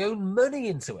invest my own money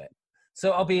into it,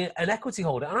 so I'll be an equity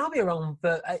holder and I'll be around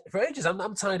for ages.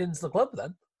 I'm tied into the club.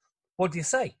 Then, what do you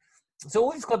say? So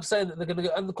all these clubs saying that they're going to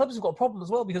go, and the clubs have got a problem as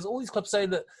well because all these clubs saying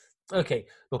that, okay,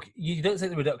 look, you don't take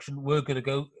the reduction, we're going to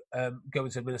go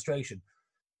into administration.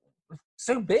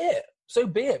 So be it,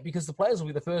 because the players will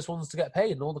be the first ones to get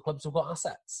paid and all the clubs have got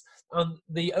assets. And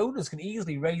the owners can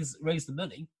easily raise the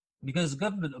money because the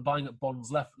government are buying up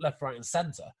bonds left, right and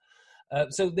centre.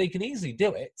 So they can easily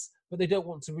do it, but they don't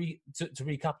want to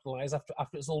recapitalise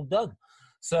after it's all done.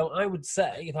 So I would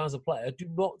say, if I was a player, do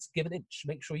not give an inch.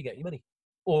 Make sure you get your money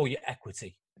or your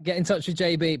equity. Get in touch with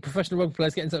JB. Professional rugby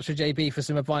players, get in touch with JB for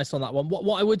some advice on that one.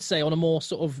 What I would say on a more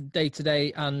sort of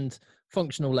day-to-day and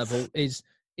functional level is,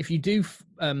 if you do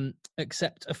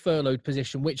accept a furloughed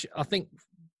position, which I think,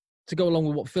 to go along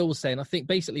with what Phil was saying, I think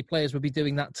basically players would be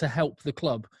doing that to help the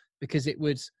club because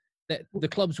the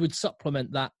clubs would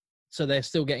supplement that, so they're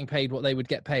still getting paid what they would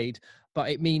get paid, but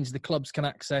it means the clubs can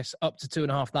access up to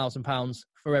 £2,500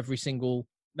 for every single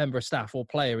member of staff or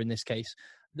player in this case.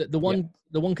 The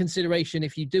one consideration,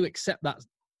 if you do accept that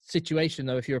situation,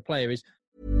 though, if you're a player, is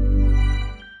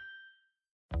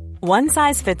One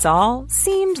size fits all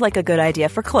seemed like a good idea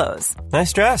for clothes.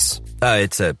 Nice dress.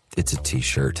 It's a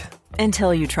t-shirt.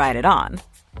 Until you tried it on.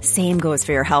 Same goes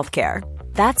for your healthcare.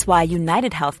 That's why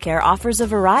United Healthcare offers a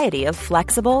variety of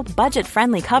flexible,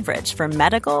 budget-friendly coverage for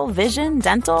medical, vision,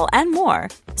 dental, and more.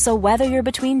 So whether you're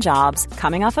between jobs,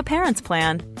 coming off a parent's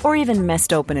plan, or even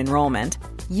missed open enrollment,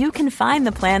 you can find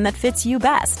the plan that fits you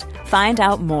best. Find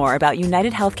out more about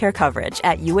United Healthcare coverage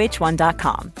at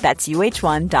uh1.com. That's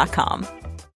uh1.com.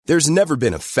 There's never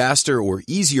been a faster or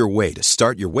easier way to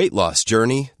start your weight loss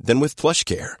journey than with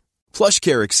PlushCare.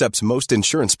 PlushCare accepts most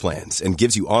insurance plans and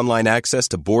gives you online access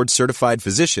to board-certified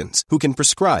physicians who can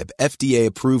prescribe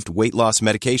FDA-approved weight loss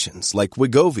medications like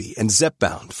Wegovy and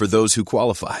Zepbound for those who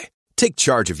qualify. Take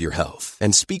charge of your health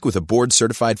and speak with a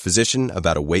board-certified physician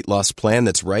about a weight loss plan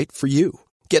that's right for you.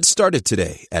 Get started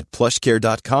today at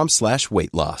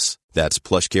plushcare.com/weight loss. That's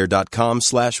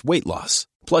plushcare.com/weight loss.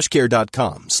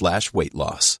 plushcare.com/weight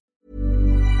loss.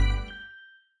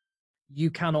 You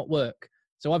cannot work.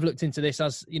 So I've looked into this,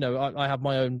 as you know, I have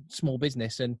my own small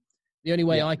business, and the only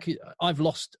way I've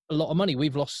lost a lot of money.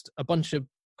 We've lost a bunch of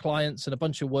clients and a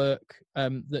bunch of work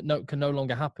that can no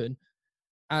longer happen.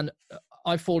 And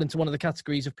I fall into one of the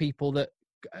categories of people that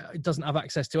doesn't have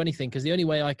access to anything, because the only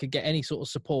way I could get any sort of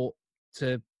support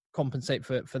to compensate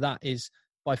for that is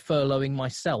by furloughing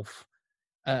myself.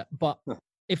 But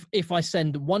if I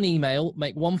send one email,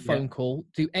 make one phone call,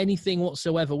 do anything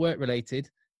whatsoever work related,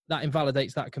 that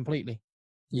invalidates that completely.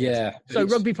 Yeah. So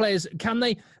rugby players, can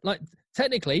they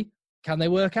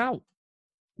work out?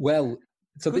 Well,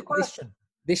 so good question.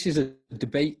 This is a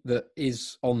debate that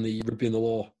is on the Rugby and the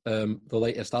Law, the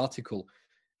latest article.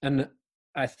 And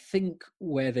I think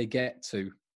where they get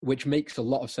to which makes a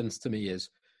lot of sense to me, is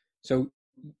so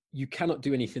you cannot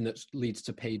do anything that leads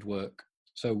to paid work.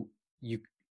 So you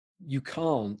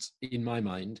can't, in my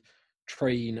mind,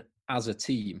 train as a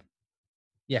team.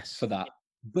 Yes. For that.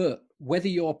 But whether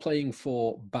you're playing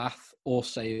for Bath or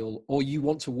Sale, or you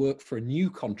want to work for a new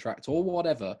contract or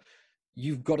whatever,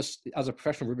 you've got to, as a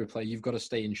professional rugby player, you've got to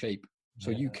stay in shape. So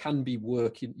you can be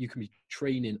working, you can be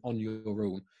training on your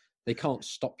own. They can't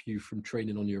stop you from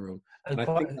training on your own. And I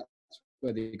think that's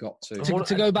where they got to.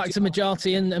 To go back to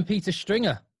Majati and Peter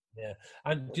Stringer. Yeah.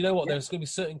 And do you know what? There's going to be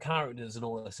certain characters and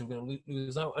all this who are going to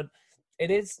lose out. And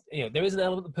it is, there is an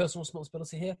element of personal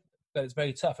responsibility here, but it's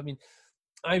very tough. I mean,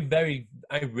 I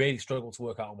really struggle to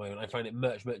work out on my own. I find it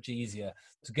much, much easier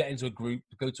to get into a group,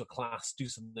 go to a class, do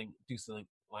something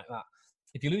like that.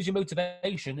 If you lose your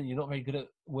motivation and you're not very good at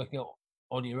working out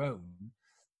on your own,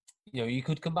 you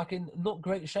could come back in not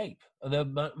great shape. And there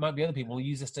might be other people who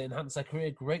use this to enhance their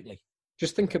career greatly.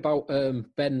 Just think about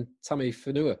Ben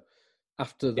Tameifenua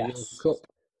after the World Cup,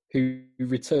 who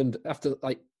returned after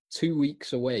like 2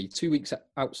 weeks away, 2 weeks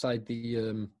outside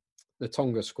the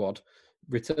Tonga squad,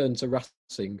 returned to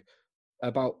Racing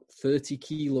about 30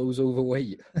 kilos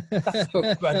overweight. That's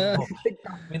incredible.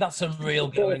 I mean, that's some real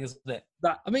going, isn't it?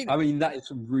 I mean, that is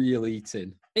some real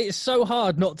eating. It's so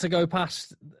hard not to go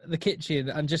past the kitchen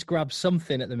and just grab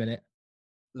something at the minute.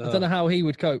 I don't know how he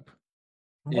would cope.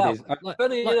 Well,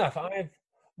 funny enough,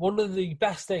 one of the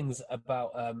best things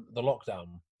about the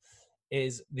lockdown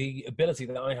is the ability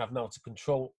that I have now to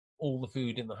control all the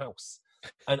food in the house.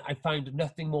 And I find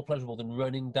nothing more pleasurable than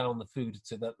running down the food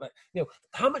to the,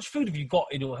 how much food have you got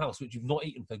in your house which you've not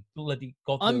eaten for bloody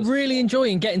God knows? I'm really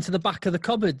enjoying getting to the back of the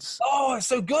cupboards. Oh, it's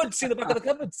so good. See the back of the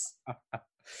cupboards.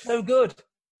 So good.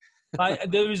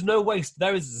 There is no waste.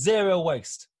 There is zero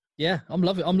waste. Yeah, I'm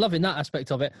loving that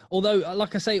aspect of it. Although,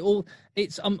 like I say,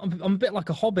 I'm a bit like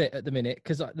a hobbit at the minute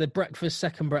because the breakfast,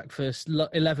 second breakfast,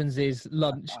 11's is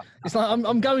lunch. It's like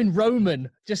I'm going Roman.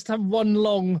 Just have one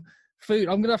long food.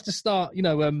 I'm gonna have to start,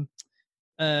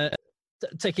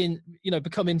 taking,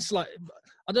 becoming slight.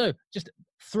 I don't know, just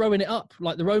throwing it up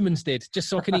like the Romans did, just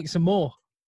so I can eat some more.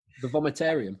 The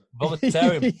vomitarium.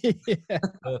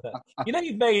 Yeah.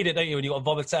 You've made it, don't you? When you got a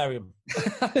vomitarium.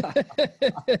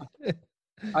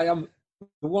 The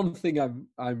one thing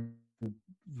I'm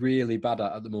really bad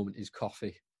at the moment is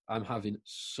coffee. I'm having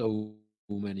so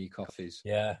many coffees.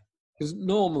 Yeah. Because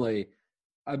normally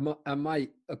I might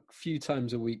a few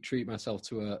times a week treat myself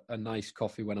to a nice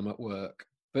coffee when I'm at work.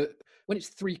 But when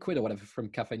it's £3 or whatever from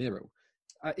Cafe Nero,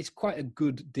 it's quite a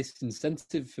good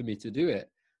disincentive for me to do it.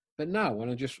 But now when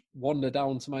I just wander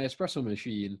down to my espresso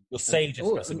machine. Your sage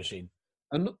espresso machine.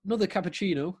 Another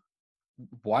cappuccino.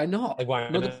 Why not? Why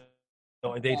not?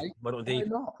 Not indeed. Why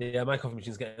not? Yeah, my coffee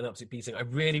machine's getting an absolute beating. I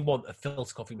really want a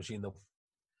filter coffee machine, though.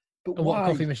 But what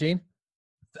coffee machine?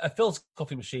 A filter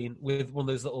coffee machine with one of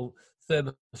those little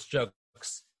thermos jugs.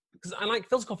 Because I like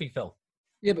filter coffee, Phil.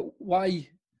 Yeah, but why?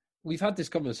 We've had this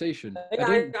conversation.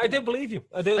 I don't believe you.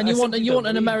 I do. And you want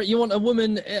a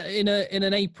woman in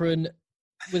an apron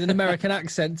with an American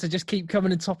accent to just keep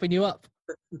coming and topping you up.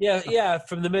 Yeah,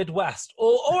 from the Midwest,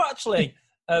 or actually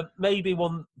maybe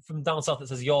one from down south that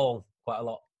says "y'all" quite a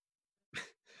lot.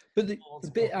 But the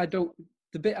bit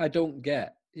I don't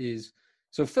get is,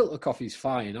 so filter coffee's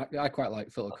fine. I quite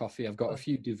like filter coffee. I've got a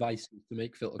few devices to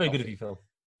make filter coffee. Very good of you, Phil.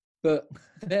 But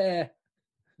they're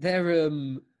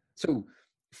so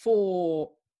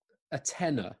for a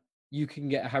tenner you can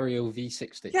get a Hario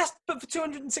V60. Yes, but for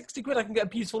 £260 I can get a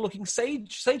beautiful looking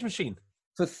sage machine.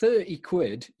 For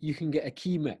 £30 you can get a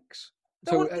Chemex.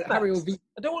 So a Hario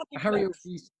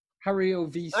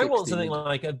V60. I want something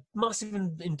like a massive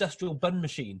industrial bun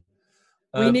machine.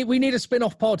 We need a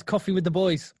spin-off pod, Coffee with the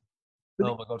Boys.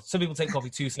 Oh my God! Some people take coffee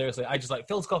too seriously. I just like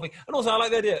Phil's coffee, and also I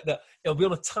like the idea that it'll be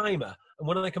on a timer, and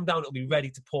when I come down, it'll be ready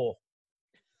to pour.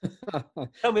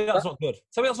 Tell me that's not good.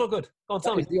 Tell me that's not good. Go on,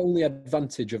 tell me. The only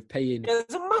advantage of paying. Yeah,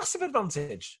 there's a massive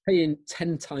advantage. Paying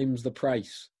 10 times the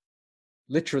price,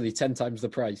 literally 10 times the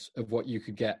price of what you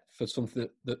could get for something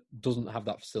that doesn't have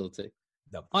that facility.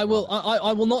 No, I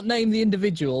will not name the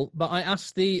individual, but I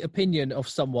asked the opinion of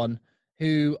someone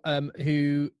who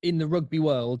in the rugby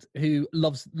world who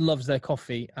loves their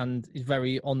coffee and is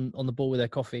very on the ball with their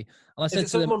coffie. And I said to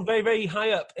someone very, very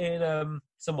high up in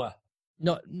somewhere.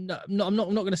 No, I'm not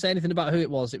going to say anything about who it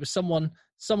was. It was someone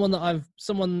I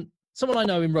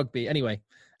know in rugby. Anyway,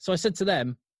 so I said to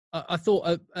them, I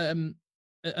thought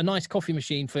a nice coffee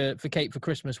machine for Kate for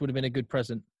Christmas would have been a good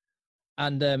present.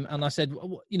 And I said,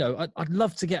 I'd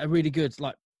love to get a really good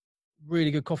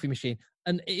coffee machine.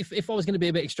 And if I was going to be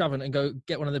a bit extravagant and go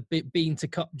get one of the bean to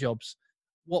cup jobs,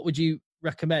 what would you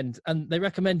recommend, and they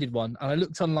recommended one, and I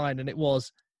looked online, and it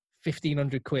was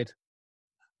 £1,500.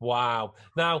 Wow.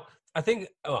 Now, I think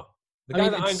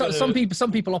some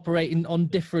people operate on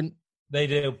different. They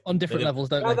do on different levels,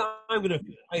 don't they? The guy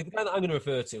that I'm going to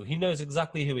refer to, he knows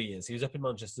exactly who he is. He was up in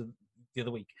Manchester the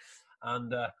other week,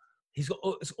 and he's got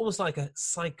it's almost like a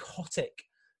psychotic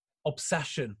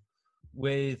obsession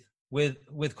with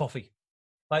coffee.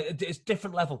 Like it's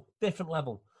different level.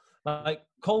 Like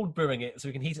cold brewing it so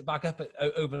we can heat it back up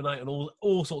overnight and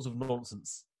all sorts of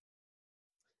nonsense.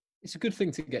 It's a good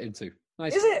thing to get into.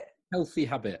 Nice, is it? Healthy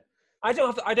habit. I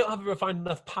don't have a refined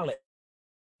enough palate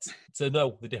to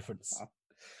know the difference.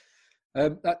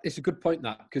 It's a good point,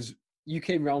 that, because you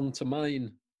came round to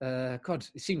mine. God,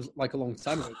 it seems like a long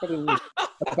time ago. Probably only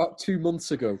about 2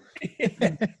 months ago.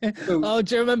 Oh,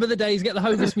 do you remember the days? Get the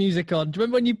Hovis music on. Do you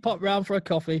remember when you popped round for a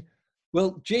coffee?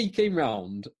 Well, Jay came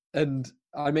round and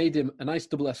I made him a nice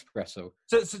double espresso.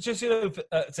 So just so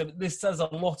this says a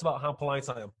lot about how polite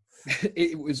I am.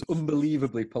 It was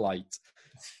unbelievably polite.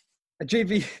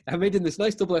 JB, I made him this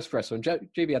nice double espresso, and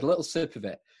JB had a little sip of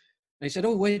it. And he said,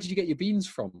 "Oh, where did you get your beans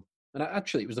from?" And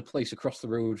actually, it was a place across the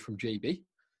road from JB.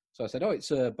 So I said, "Oh, it's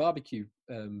a barbecue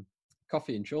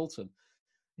coffee in Chorlton."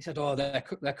 He said, "Oh, their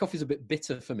coffee's a bit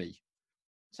bitter for me."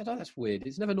 I said, "Oh, that's weird.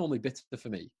 It's never normally bitter for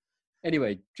me."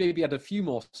 Anyway, JB had a few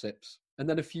more sips and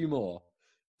then a few more,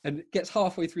 and gets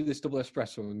halfway through this double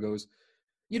espresso and goes,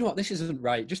 "You know what? This isn't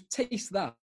right. Just taste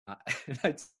that." And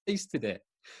I tasted it,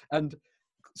 and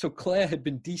so Claire had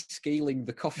been descaling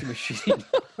the coffee machine.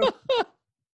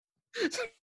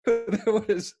 there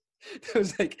was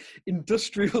like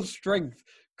industrial strength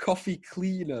coffee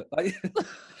cleaner, like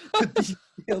to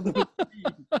descale the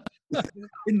machine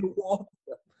in the water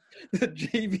that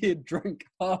JV had drank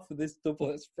half of this double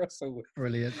espresso with.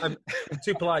 Brilliant. I'm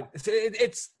too polite.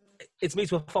 It's me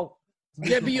to a fault.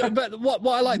 Yeah, but what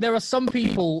I like, there are some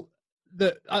people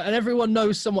that, and everyone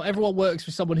knows someone, everyone works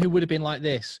with someone who would have been like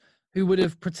this, who would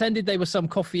have pretended they were some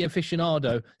coffee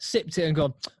aficionado, sipped it and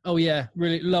gone, "Oh yeah,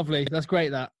 really lovely. That's great,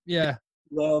 that. Yeah.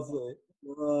 Lovely.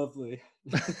 I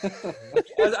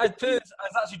was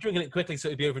actually drinking it quickly so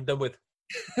it'd be over and done with.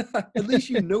 At least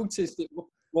you noticed it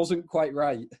wasn't quite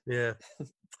right. Yeah.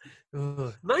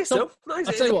 Nice though. Nice.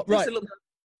 I'll tell you what, right.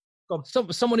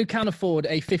 Someone who can afford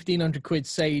a £1,500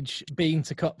 Sage bean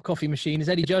to cup coffee machine is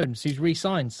Eddie Jones, who's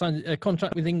signed a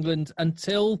contract with England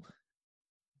until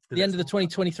the end of the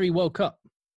 2023 World Cup.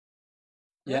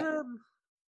 Yeah.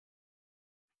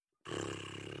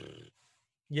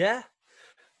 Yeah.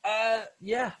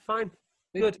 Yeah, fine.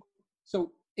 Good.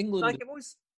 So England. Like it,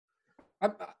 boys?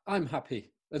 I'm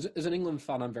happy. As an England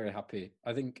fan, I'm very happy.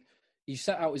 I think he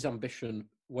set out his ambition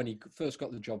when he first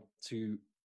got the job to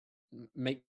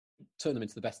turn them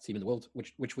into the best team in the world,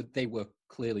 which they were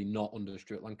clearly not under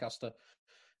Stuart Lancaster.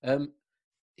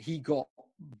 He got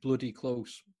bloody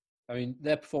close. I mean,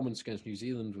 their performance against New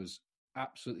Zealand was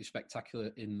absolutely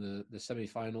spectacular in the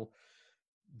semi-final.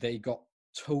 They got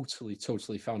totally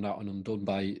found out and undone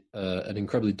by an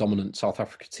incredibly dominant South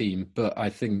Africa team. But I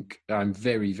think I'm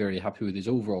very, very happy with his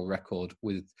overall record,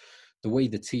 with the way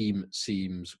the team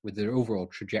seems, with their overall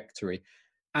trajectory.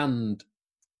 And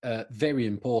very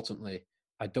importantly,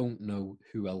 I don't know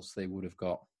who else they would have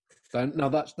got. Now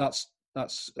that's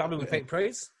Damning with faint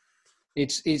praise.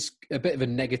 It's a bit of a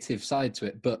negative side to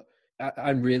it, but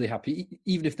I'm really happy,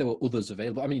 even if there were others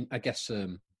available. I mean, I guess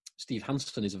Steve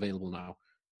Hansen is available now.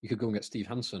 You could go and get Steve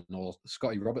Hansen or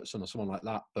Scotty Robertson or someone like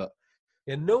that. But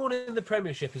yeah, no one in the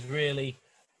Premiership is really,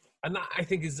 and that I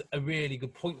think is a really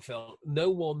good point, Phil.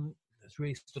 No one has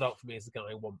really stood out for me as the guy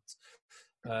I want.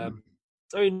 I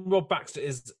mean, Rob Baxter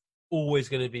is always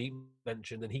going to be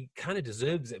mentioned, and he kind of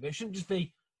deserves it. But it shouldn't just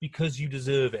be because you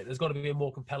deserve it. There's got to be a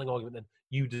more compelling argument than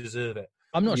you deserve it.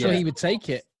 I'm not sure he would take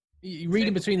it.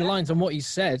 Reading between the lines on what he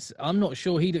said, I'm not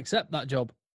sure he'd accept that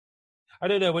job. I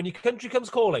don't know. When your country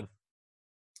comes calling.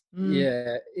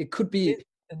 Yeah, it could be.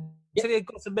 So they've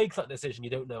got to make that decision. You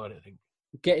don't know, I don't think.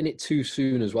 Getting it too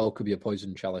soon as well could be a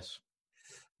poison chalice.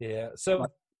 Yeah. So,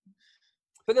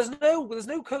 but there's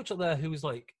no coach out there who's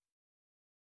like,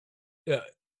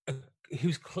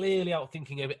 who's clearly out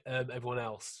thinking everyone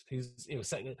else. Who's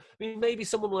setting it. I mean, maybe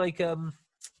someone like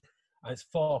it's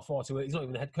far too early. He's not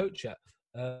even a head coach yet.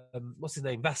 What's his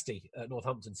name? Vasti at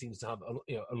Northampton seems to have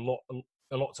a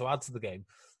lot to add to the game.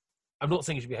 I'm not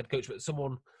saying he should be a head coach, but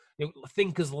someone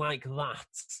thinkers like that.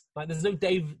 Like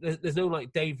there's no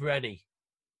like Dave Rennie.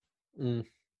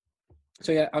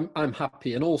 So yeah, I'm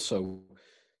happy, and also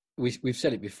we've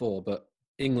said it before, but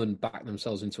England backed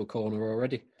themselves into a corner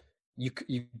already.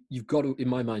 You've got to, in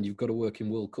my mind, you've got to work in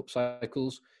World Cup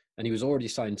cycles, and he was already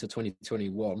signed to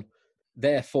 2021.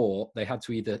 therefore, they had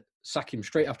to either sack him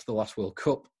straight after the last World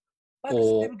Cup That's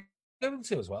or going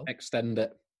to as well. extend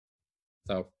it.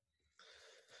 So,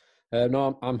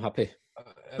 no, I'm happy.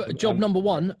 But job number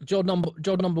one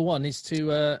is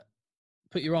to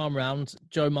put your arm around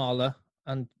Joe Marler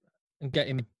and get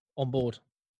him on board.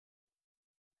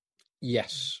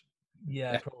 Yes.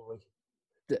 Yeah, probably.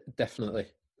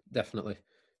 Definitely.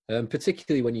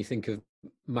 Particularly when you think of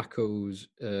Mako's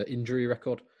injury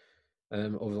record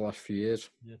over the last few years.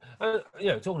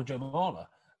 Yeah. Talking to Joe Marler,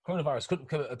 coronavirus couldn't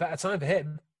come at a better time for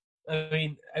him. I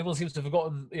mean, everyone seems to have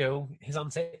forgotten, his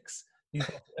antics. He's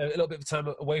got a little bit of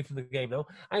time away from the game now.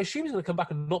 I assume he's going to come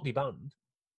back and not be banned.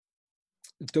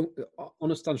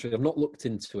 Honest answer, I've not looked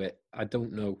into it. I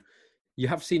don't know. You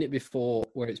have seen it before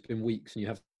where it's been weeks, and you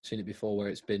have seen it before where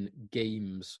it's been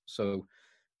games. So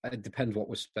it depends what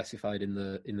was specified in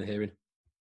the hearing.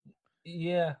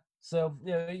 Yeah. So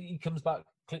he comes back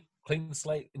clean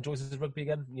slate, enjoys his rugby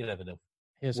again. You never know.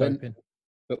 Here's hoping.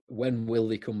 But when will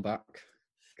they come back?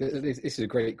 This is a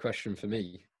great question for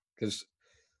me because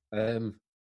are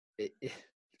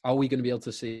we going to be able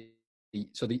to see?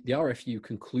 So the RFU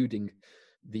concluding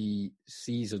the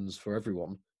seasons for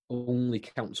everyone only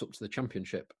counts up to the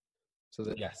championship. So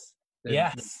that yes.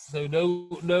 So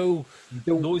no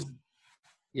noise.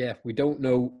 Yeah, we don't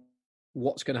know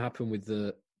what's going to happen with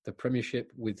the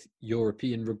Premiership, with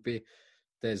European rugby.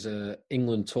 There's a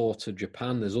England tour to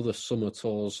Japan. There's other summer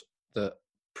tours that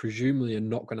presumably are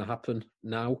not going to happen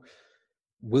now.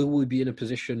 Will we be in a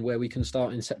position where we can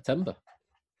start in September?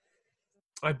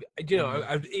 I'd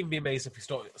even be amazed if we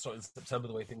start in September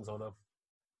the way things are now.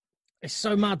 It's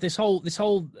so mad. This whole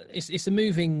it's a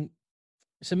moving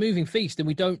feast, and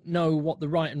we don't know what the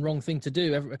right and wrong thing to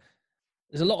do.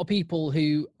 There's a lot of people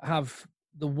who have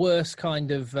the worst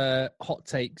kind of hot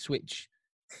takes, which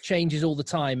changes all the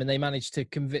time, and they manage to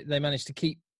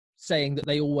keep saying that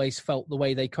they always felt the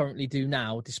way they currently do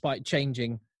now, despite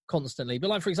changing constantly. But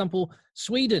like, for example,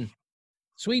 Sweden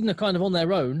are kind of on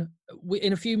their own.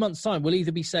 In a few months' time, we'll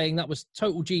either be saying that was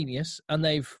total genius, and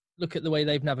look at the way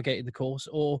they've navigated the course,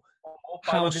 or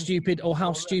how stupid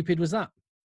was that?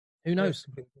 Who knows?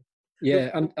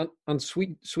 Yeah, and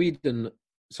Sweden.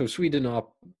 So Sweden are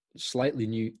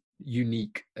slightly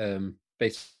unique,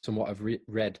 based on what I've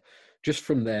read, just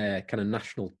from their kind of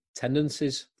national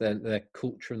tendencies, their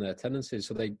culture and their tendencies.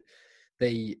 So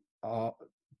they are,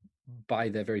 by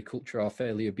their very culture, are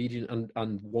fairly obedient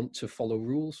and want to follow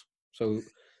rules. So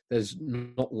there's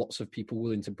not lots of people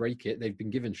willing to break it. They've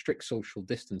been given strict social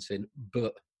distancing,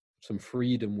 but some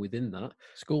freedom within that.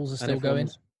 Schools are still going.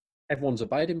 Everyone's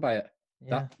abiding by it. Yeah.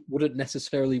 That wouldn't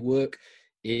necessarily work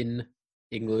in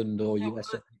England or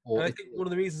USA. I think one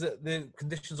of the reasons that the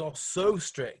conditions are so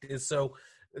strict is so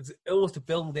it's almost to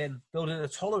build in a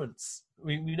tolerance.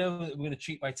 We know that we're going to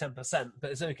cheat by 10%,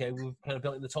 but it's okay. We've kind of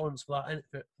built in the tolerance for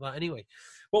that anyway.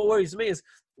 What worries me is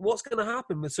what's going to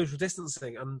happen with social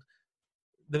distancing and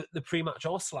the pre-match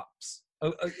arse slaps.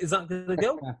 Is that going to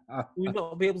go? Will we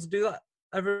not be able to do that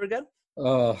ever again?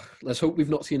 Oh, let's hope we've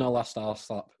not seen our last arse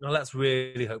slap. No, let's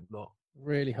really hope not.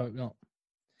 Really hope not.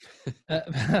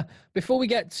 Before we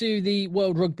get to the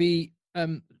World Rugby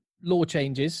law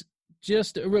changes,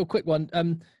 just a real quick one.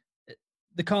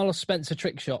 The Carlos Spencer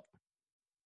trick shot.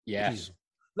 Yes.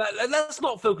 Let's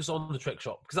not focus on the trick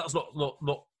shot because that's not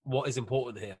what is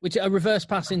important here. Which a reverse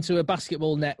pass into a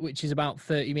basketball net, which is about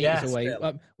 30 meters away,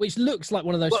 which looks like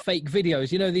one of those fake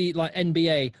videos. You know, the like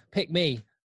NBA pick me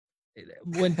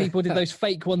when people did those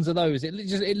fake ones of those.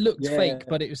 It looked fake,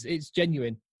 but it's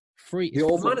genuine. Free.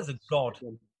 The man is a god.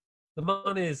 The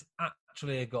man is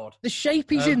actually a god. The shape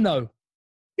he's in, though.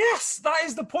 Yes, that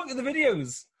is the point of the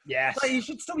videos. Yes. Like, he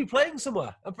should still be playing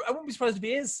somewhere. I wouldn't be surprised if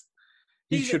he is.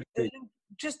 He should be.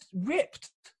 Just ripped.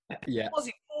 Yeah. Was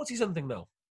he 40-something now?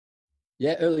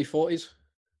 Yeah, early 40s.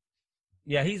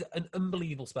 Yeah, he's an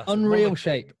unbelievable specimen. Unreal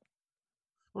shape.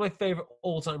 One of my favourite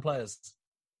all-time players.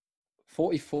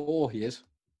 44 he is.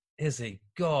 Is he?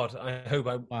 God, I hope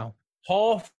I'm... Wow.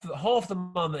 Half the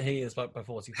man that he is by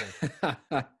 44.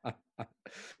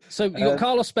 So you got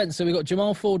Carlos Spencer, we got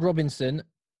Jamal Ford-Robinson.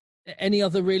 Any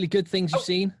other really good things you've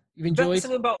seen? You've enjoyed?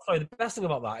 The best thing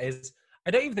about that is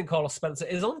I don't even think Carlos Spencer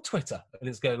is on Twitter and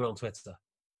it's going around Twitter.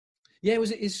 Yeah,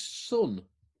 was it his son?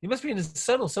 He must be his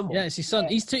son or someone. Yeah, it's his son.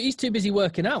 He's too busy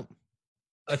working out.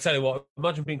 I tell you what,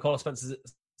 imagine being Carlos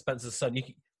Spencer's son.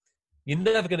 You're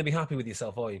never going to be happy with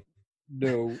yourself, are you?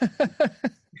 No.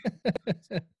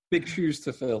 Big shoes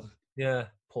to fill. Yeah,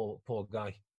 poor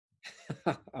guy.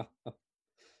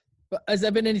 But has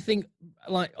there been anything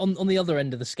like on the other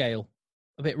end of the scale,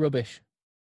 a bit rubbish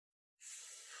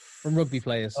from rugby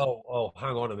players? Oh,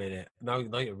 hang on a minute. Now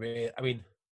you're really. I mean,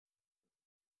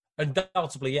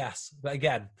 Undoubtedly, yes. But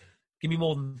again, give me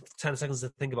more than 10 seconds to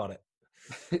think about it.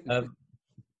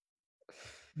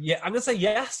 Yeah, I'm going to say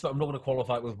yes, but I'm not going to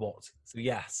qualify it with what. So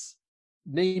yes.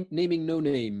 Naming no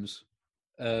names,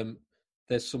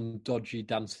 there's some dodgy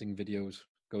dancing videos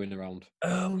going around.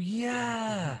 Oh,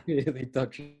 yeah. Really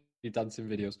dodgy dancing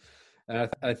videos. And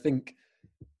I think,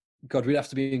 God, we'd have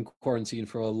to be in quarantine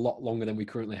for a lot longer than we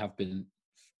currently have been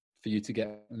for you to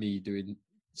get me doing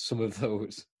some of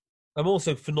those. I'm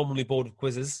also phenomenally bored of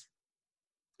quizzes.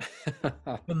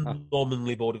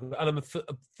 Phenomenally bored of, and I'm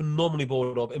phenomenally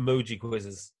bored of emoji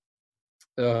quizzes.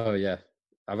 Oh, yeah.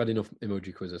 I've had enough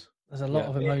emoji quizzes. There's a lot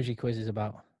of emoji quizzes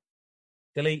about.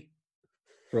 Delete.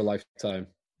 For a lifetime.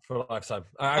 For a lifetime.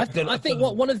 I think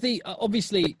one of the,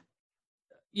 obviously,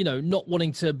 you know, not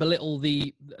wanting to belittle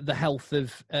the health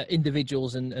of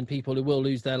individuals and people who will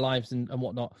lose their lives and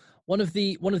whatnot. One of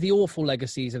the awful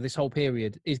legacies of this whole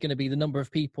period is going to be the number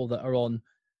of people that are on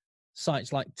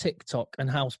sites like TikTok and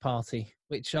House Party,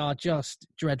 which are just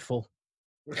dreadful.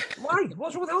 Why?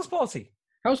 What's wrong with House Party?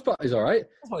 House Party's all right.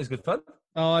 House Party's good fun.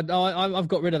 Oh, I've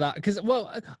got rid of that because,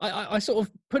 well, I sort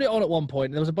of put it on at one point.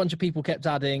 And there was a bunch of people kept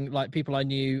adding, like people I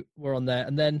knew were on there,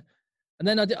 and then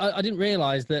I didn't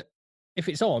realise that if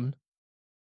it's on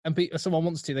and someone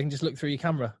wants to, they can just look through your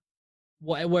camera,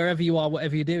 wherever you are,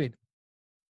 whatever you're doing.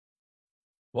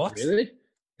 What? Really?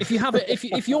 If you have it,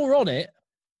 if you're on it,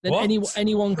 then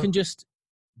anyone can just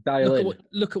Dial in.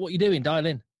 Look at what you're doing. Dial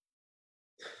in.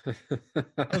 Oh,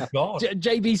 God.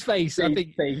 JB's face. I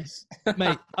think,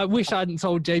 mate. I wish I hadn't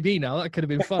told JB. Now that could have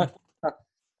been fun.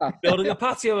 Building a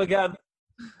patio again.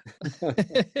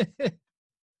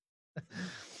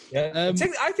 Yeah,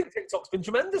 I think TikTok's been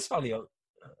tremendous value.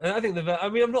 And I think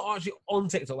I'm not actually on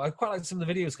TikTok. I quite like some of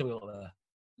the videos coming on there.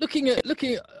 Looking at,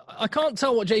 I can't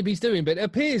tell what JB's doing, but it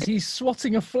appears he's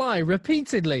swatting a fly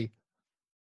repeatedly.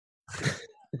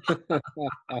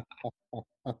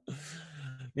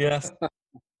 Yes.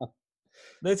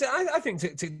 No, I think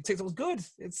TikTok's good.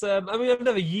 It's I've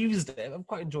never used it. I've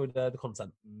quite enjoyed the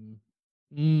content.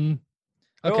 Okay.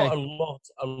 There are a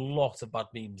lot of bad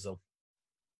memes though,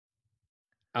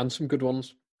 and some good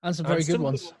ones, and some very good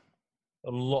ones.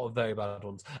 A lot of very bad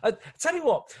ones. Tell you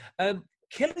what,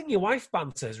 killing your wife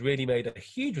banter has really made a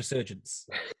huge resurgence.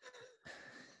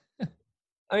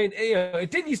 I mean,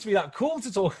 it didn't used to be that cool to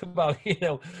talk about,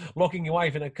 locking your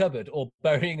wife in a cupboard or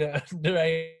burying her under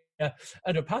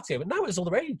a patio, but now it's all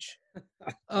the rage.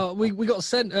 Oh, we got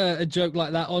sent a joke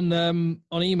like that on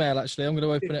email. Actually, I'm going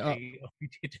to open it up. We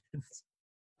didn't.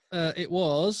 It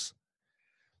was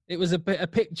a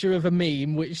picture of a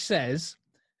meme which says,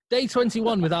 "Day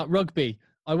 21 without rugby.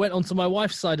 I went onto my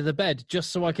wife's side of the bed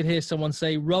just so I could hear someone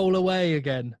say roll away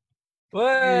again."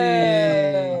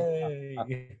 Way!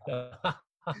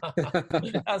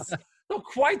 That's not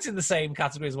quite in the same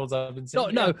category as ones I've been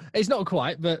seeing. No, it's not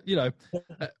quite, but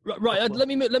right. Let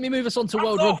me move us on to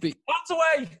World Rugby. Hands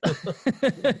away!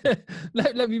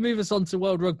 let me move us on to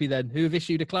World Rugby then, who have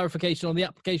issued a clarification on the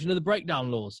application of the breakdown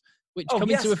laws, which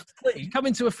come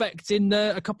into effect in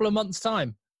a couple of months'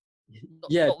 time.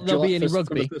 Not there'll be any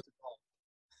rugby.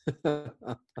 So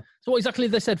what exactly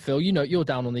have they said, Phil? You're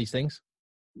down on these things.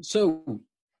 So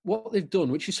what they've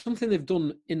done, which is something they've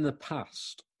done in the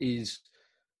past, is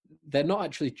they're not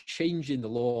actually changing the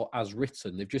law as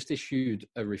written. They've just issued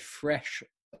a refreshed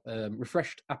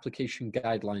application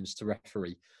guidelines to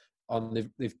referee.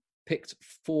 They've picked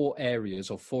 4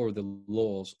 areas or 4 of the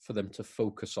laws for them to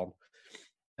focus on.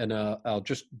 And I'll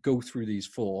just go through these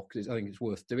 4 because I think it's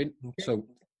worth doing. Okay. So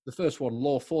the first one,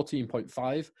 Law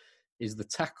 14.5, is the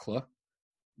tackler.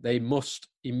 They must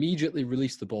immediately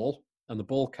release the ball and the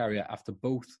ball carrier after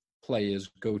both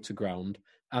players go to ground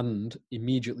and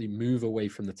immediately move away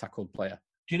from the tackled player.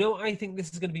 Do you know what I think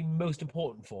this is going to be most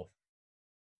important for?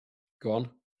 Go on.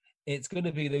 It's going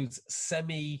to be those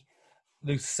semi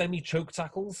choke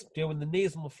tackles, when the knee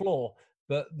is on the floor,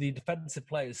 but the defensive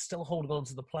player is still holding on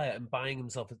to the player and buying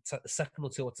himself a second or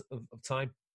two of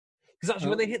time. Because actually,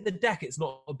 when they hit the deck, it's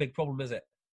not a big problem, is it?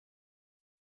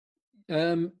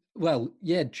 Well,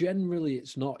 yeah, generally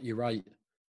it's not. You're right.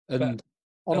 And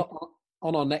on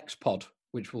our next pod,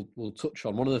 which we'll touch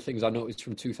on, one of the things I noticed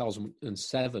from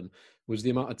 2007 was the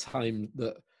amount of time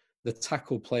that the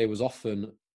tackle player was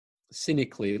often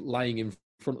cynically lying in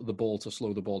front of the ball to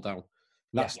slow the ball down.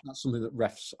 That's something that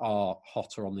refs are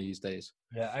hotter on these days.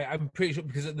 Yeah, I'm pretty sure,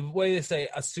 because the way they say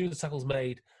as soon as the tackle's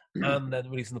made and then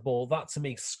releasing the ball, that to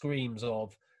me screams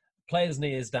of player's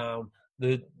knee is down,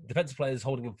 the defensive player is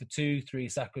holding him for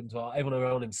 2-3 seconds while everyone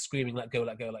around him screaming, let go,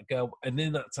 let go, let go. And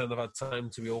in that time, they've had time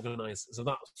to reorganise. So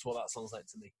that's what that sounds like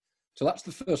to me. So that's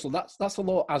the first one. That's the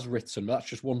law as written, but that's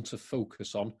just one to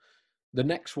focus on. The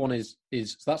next one is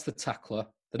so that's the tackler.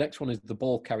 The next one is the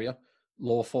ball carrier,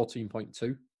 law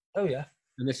 14.2. Oh, yeah.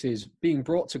 And this is being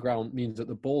brought to ground means that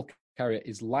the ball carrier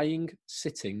is lying,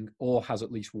 sitting, or has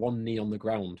at least one knee on the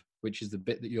ground, which is the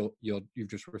bit that you've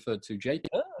just referred to, Jake.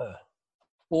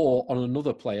 Or on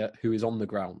another player who is on the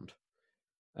ground.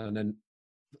 And then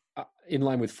in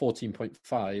line with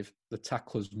 14.5, the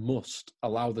tacklers must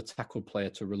allow the tackled player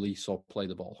to release or play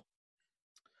the ball.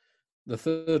 The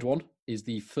third one is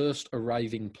the first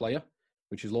arriving player,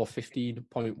 which is law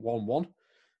 15.11,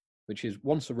 which is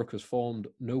once a ruck has formed,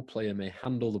 no player may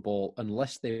handle the ball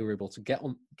unless they were able to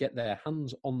get their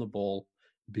hands on the ball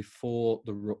before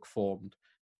the ruck formed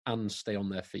and stay on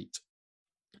their feet.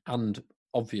 And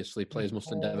obviously, players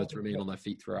must endeavour to remain on their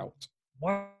feet throughout.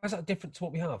 Why is that different to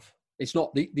what we have? It's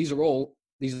not. These are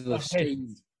the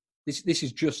same. This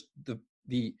is just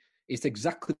the. It's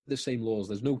exactly the same laws.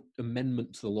 There's no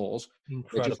amendment to the laws.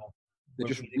 Incredible. They're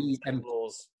just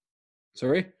laws.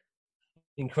 Sorry?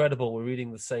 Incredible. We're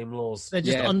reading the same laws. They're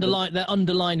just they're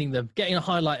underlining them, getting a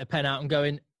highlighter pen out and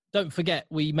going, don't forget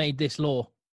we made this law.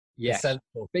 Yes.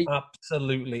 Essential.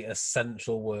 Absolutely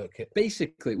essential work.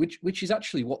 Basically, which is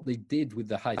actually what they did with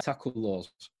the high tackle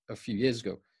laws a few years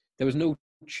ago. There was no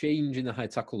change in the high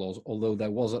tackle laws, although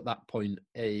there was at that point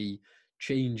a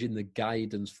change in the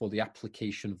guidance for the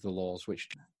application of the laws, which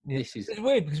this is... It's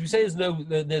weird because we say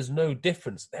there's no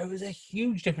difference. There is a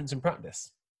huge difference in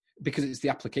practice. Because it's the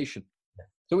application. Yeah.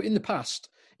 So in the past,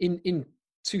 in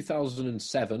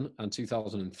 2007 and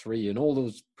 2003 and all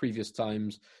those previous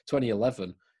times,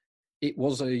 2011, it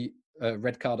was a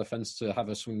red card offence to have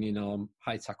a swinging arm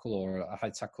high tackle or a high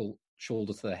tackle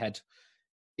shoulder to the head.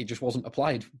 It just wasn't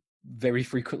applied very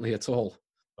frequently at all.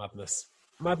 Madness.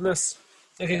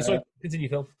 Okay, sorry, continue,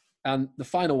 Phil. And the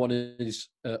final one is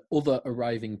other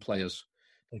arriving players.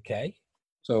 Okay.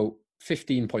 So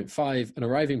 15.5, an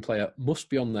arriving player must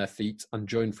be on their feet and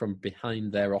join from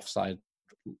behind their offside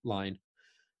line.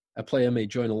 A player may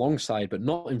join alongside, but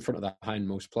not in front of the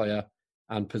hindmost player,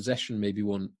 and possession may be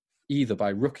won either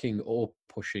by rucking or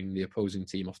pushing the opposing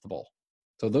team off the ball.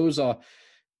 So those are...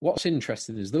 What's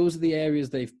interesting is those are the areas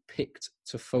they've picked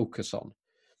to focus on.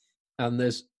 And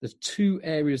there's two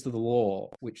areas of the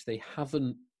law which they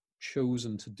haven't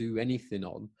chosen to do anything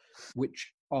on,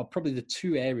 which are probably the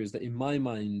two areas that in my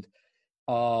mind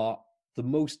are the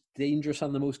most dangerous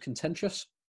and the most contentious,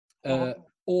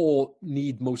 or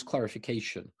need most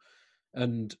clarification.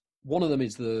 And one of them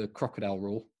is the crocodile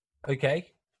rule. Okay.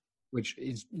 Which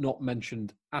is not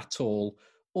mentioned at all,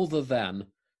 other than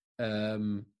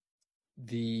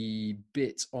the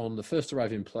bit on the first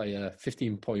arriving player,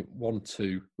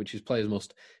 15.12, which is players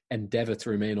must endeavour to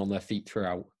remain on their feet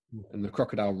throughout. And the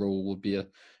crocodile rule would be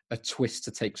a twist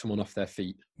to take someone off their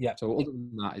feet. Yeah. So other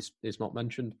than that, is not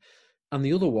mentioned. And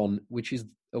the other one, which is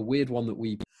a weird one that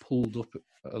we pulled up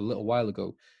a little while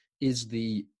ago, is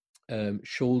the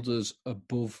shoulders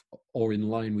above or in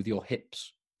line with your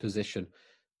hips position.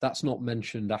 That's not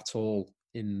mentioned at all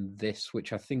in this,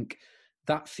 which I think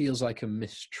that feels like a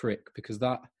missed trick, because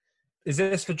that... Is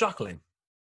this for Jacqueline?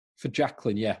 For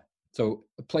Jacqueline, yeah. So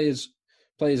players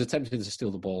attempting to steal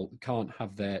the ball can't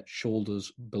have their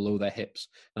shoulders below their hips.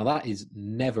 Now, that is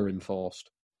never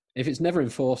enforced. If it's never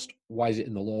enforced, why is it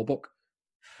in the law book?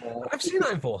 I've seen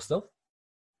that enforced, though.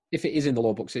 If it is in the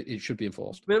law books, it should be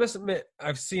enforced. I must admit,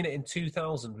 I've seen it in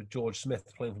 2000 with George Smith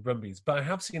playing for Brumbies, but I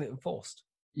have seen it enforced.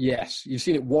 Yes, you've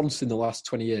seen it once in the last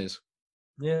 20 years.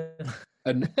 Yeah.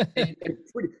 And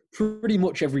pretty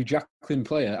much every Jacqueline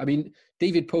player. I mean,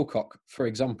 David Pocock, for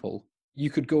example, you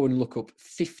could go and look up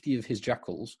 50 of his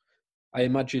jackals. I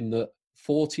imagine that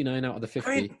 49 out of the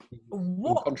 50...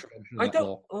 what I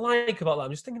don't like about that,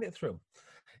 I'm just thinking it through.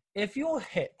 If your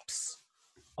hips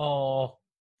are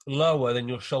lower than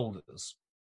your shoulders,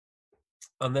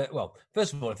 and well,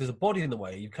 first of all, if there's a body in the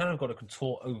way, you've kind of got to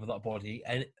contort over that body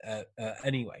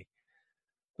anyway.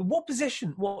 But what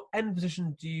end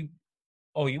position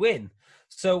are you in?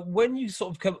 So when you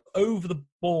sort of come over the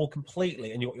ball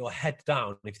completely and you've got your head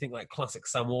down, if you think like classic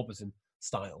Sam Warburton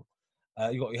style,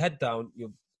 you've got your head down,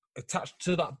 you're attached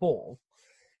to that ball,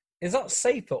 is that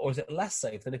safer or is it less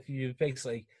safe than if you're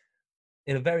basically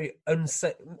in a very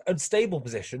unstable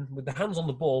position with the hands on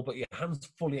the ball but your hands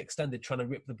fully extended trying to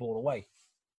rip the ball away?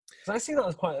 So I see that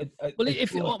as quite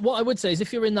what I would say is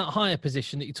if you're in that higher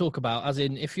position that you talk about, as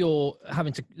in if you're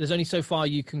having to, there's only so far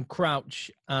you can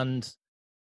crouch and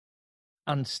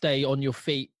stay on your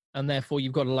feet, and therefore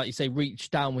you've got to, like you say, reach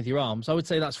down with your arms. I would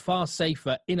say that's far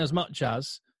safer in as much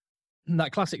as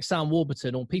that classic Sam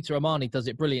Warburton or Peter Omani does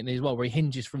it brilliantly as well, where he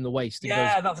hinges from the waist. And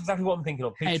goes that's exactly what I'm thinking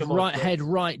of. Head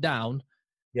right down.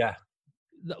 Yeah.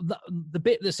 The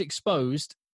bit that's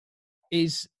exposed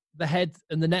is the head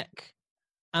and the neck.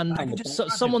 And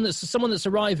someone that's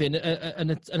arriving,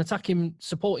 an attacking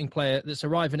supporting player that's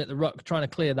arriving at the ruck, trying to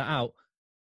clear that out,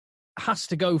 has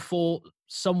to go for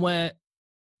somewhere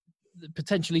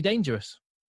potentially dangerous.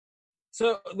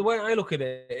 So the way I look at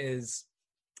it is,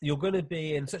 you're going to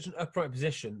be in such an upright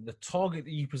position. The target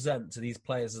that you present to these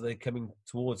players as they're coming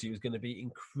towards you is going to be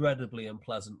incredibly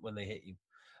unpleasant when they hit you.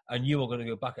 And you are going to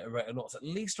go back at a rate of knots. At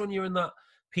least when you're in that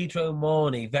Pedro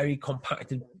Marni, very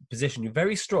compacted position, you're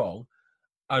very strong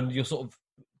and you're sort of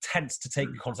tense to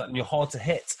take contact and you're hard to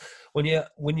hit. When you're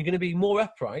going to be more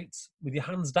upright with your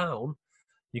hands down,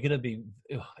 you're going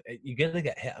to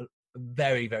get hit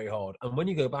very, very hard. And when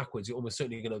you go backwards, you're almost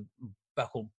certainly going to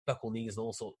buckle knees and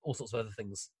all sorts of other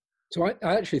things. So I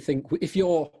actually think if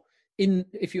your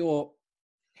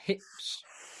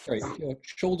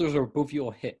shoulders are above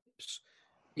your hips,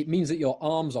 it means that your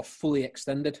arms are fully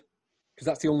extended, because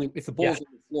that's the only, if the ball's on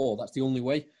the floor, that's the only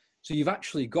way. So you've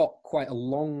actually got quite a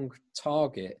long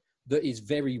target that is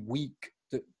very weak.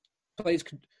 That players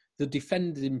could, the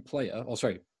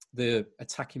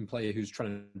attacking player who's trying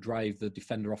to drive the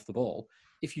defender off the ball,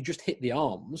 if you just hit the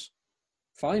arms,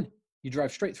 fine. You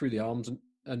drive straight through the arms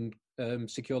and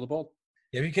secure the ball.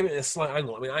 Yeah, if you come in at a slight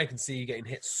angle, I mean, I can see you getting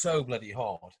hit so bloody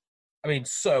hard. I mean,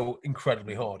 so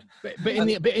incredibly hard. But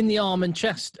in the arm and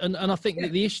chest, and I think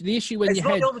that the issue when your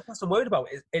head. It's not the chest I'm worried about.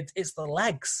 It's the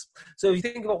legs. So if you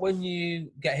think about when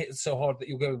you get hit so hard that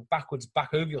you're going backwards,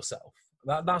 back over yourself.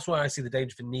 That's why I see the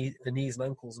danger for knees and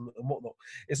ankles and whatnot.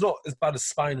 It's not as bad as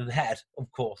spine and head,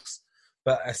 of course,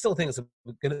 but I still think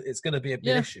it's going to be a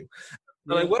big issue.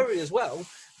 And I worry as well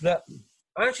that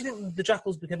I actually think the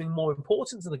Jackal's becoming more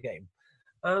important to the game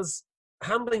as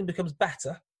handling becomes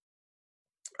better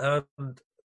and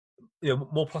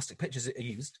more plastic pitches are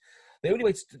used. The only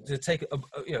way to take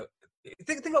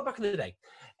think about back in the day,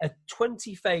 a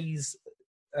 20 phase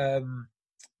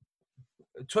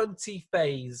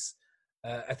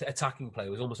attacking play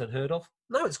was almost unheard of.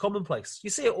 Now it's commonplace. You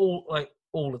see it all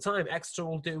the time. Exeter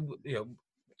will do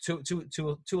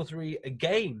two or three a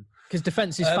game because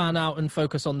defences fan out and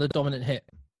focus on the dominant hit.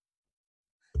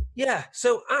 Yeah,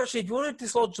 so actually, if you want to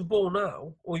dislodge the ball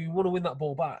now, or you want to win that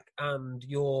ball back, and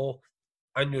your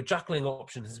jackling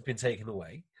option has been taken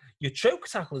away, your choke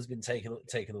tackle has been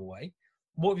taken away,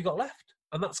 what have you got left?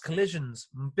 And that's collisions,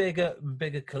 bigger and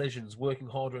bigger collisions, working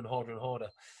harder and harder and harder.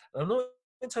 And I'm not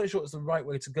entirely sure it's the right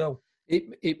way to go.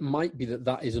 It might be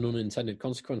that is an unintended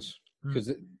consequence, because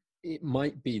it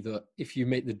might be that if you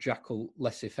make the jackal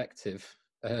less effective,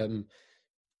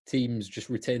 teams just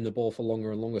retain the ball for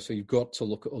longer and longer. So you've got to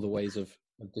look at other ways of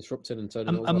disrupting and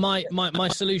turning it over. And my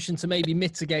solution to maybe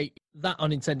mitigate that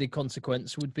unintended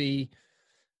consequence would be,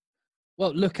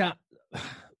 well, look at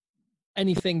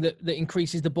anything that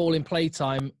increases the ball in play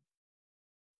time,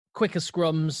 quicker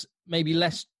scrums, maybe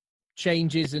less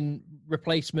changes and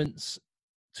replacements,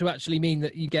 to actually mean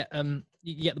that you get the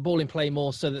ball in play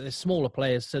more, so that there's smaller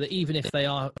players, so that even if they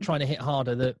are trying to hit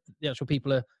harder, the actual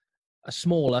people are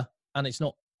smaller and it's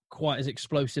not quite as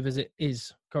explosive as it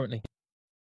is currently.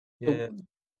 Yeah.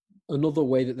 Another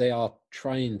way that they are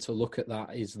trying to look at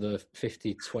that is the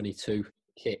 50-22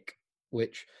 kick,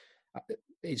 which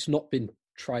it's not been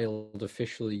trialled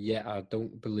officially yet, I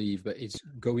don't believe, but it's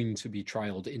going to be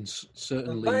trialled in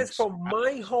certain leagues. That is from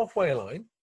my halfway line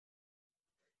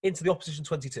into the opposition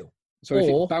 22. So if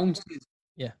it bounces,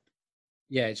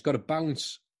 it's got to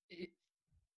bounce.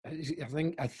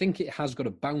 I think it has got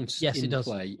to bounce in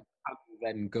play and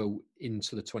then go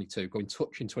into the 22, go in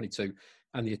touch in 22,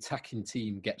 and the attacking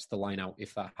team gets the line out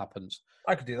if that happens.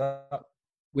 I could do that.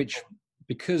 Which,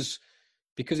 because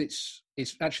it's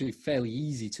actually fairly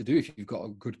easy to do if you've got a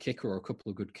good kicker or a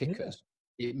couple of good kickers,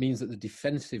 it means that the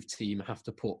defensive team have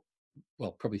to put,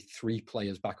 well, probably 3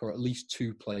 players back, or at least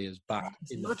 2 players back.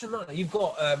 Imagine that. You've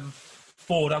got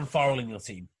Ford and Farrell in your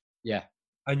team. Yeah.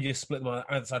 And you split them on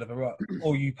either side of a ruck,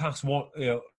 or you pass one,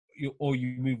 or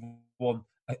you move one,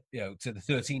 to the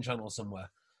 13 channel somewhere.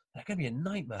 That could be a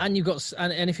nightmare. And you've got,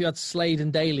 and if you had Slade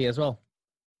and Daly as well.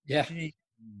 Yeah. Jeez.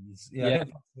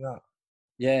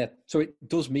 Yeah. So it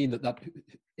does mean that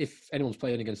if anyone's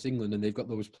playing against England and they've got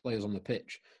those players on the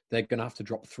pitch, they're going to have to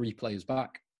drop 3 players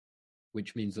back,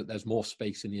 which means that there's more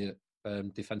space in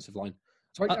the defensive line.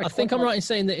 So I think I'm right in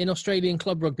saying that in Australian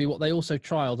club rugby, what they also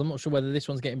trialled, I'm not sure whether this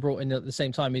one's getting brought in at the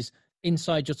same time, is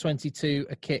inside your 22,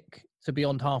 a kick to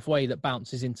beyond halfway that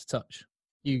bounces into touch.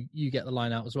 You get the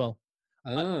line out as well.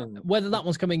 Whether that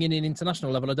one's coming in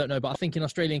international level, I don't know, but I think in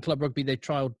Australian club rugby, they've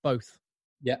trialled both.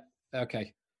 Yeah,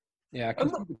 okay. Yeah, I can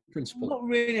see the principle. I'm not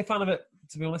really a fan of it,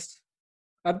 to be honest.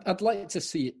 I'd like to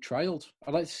see it trialled.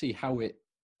 I'd like to see how it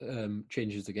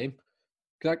changes the game.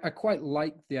 Because I quite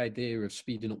like the idea of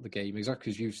speeding up the game, exactly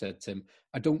as you've said, Tim.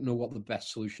 I don't know what the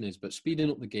best solution is, but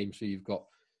speeding up the game so you've got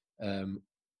a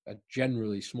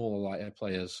generally smaller, lighter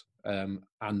players and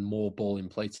more ball in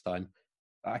play time.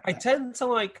 I tend to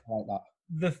like that.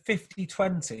 The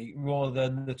 50-20 rather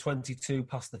than the 22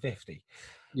 past the 50.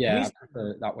 Yeah, I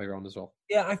prefer it that way around as well.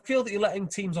 Yeah, I feel that you're letting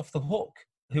teams off the hook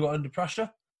who are under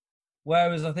pressure,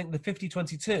 whereas I think the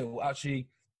 50-22 actually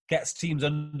gets teams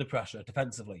under pressure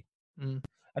defensively.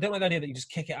 I don't like the idea that you just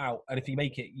kick it out, and if you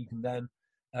make it, you can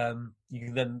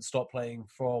then start playing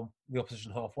from the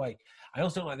opposition halfway. I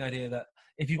also don't like the idea that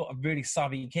if you've got a really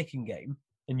savvy kicking game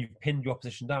and you've pinned your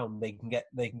opposition down, they can get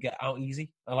out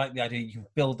easy. I like the idea you can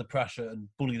build the pressure and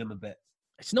bully them a bit.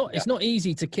 It's not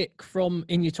easy to kick from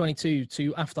in your 22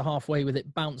 to after halfway with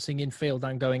it bouncing in field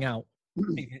and going out.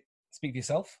 Speak for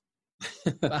yourself.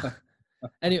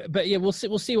 Anyway, but yeah, we'll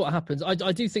see what happens. I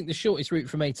do think the shortest route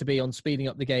from A to B on speeding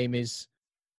up the game is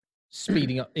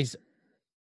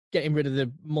getting rid of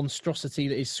the monstrosity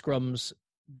that is scrums,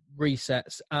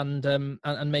 resets,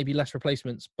 and maybe less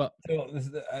replacements. But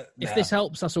if this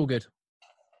helps, that's all good.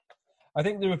 I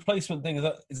think the replacement thing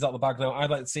is out the bag now.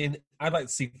 I'd like to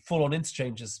see full on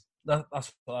interchanges.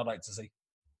 That's what I'd like to see.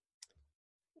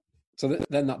 So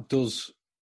then that does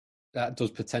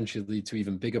potentially lead to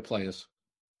even bigger players.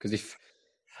 Because if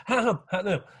no,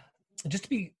 just to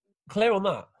be clear on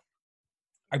that,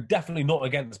 I'm definitely not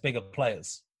against bigger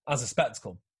players as a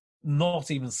spectacle.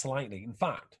 Not even slightly. In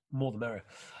fact, more the merrier.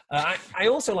 I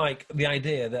also like the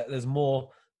idea that there's more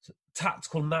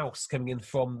tactical nous coming in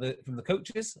from the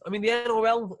coaches. I mean, the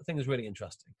NRL thing is really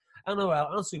interesting.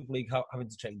 NRL and Super League have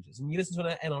interchanges. And you listen to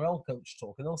an NRL coach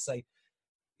talk and they'll say,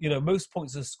 most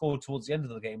points are scored towards the end of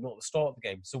the game, not the start of the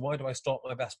game. So why do I start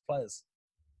my best players?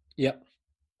 Yep.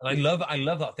 And I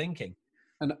love that thinking.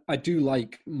 And I do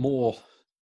like more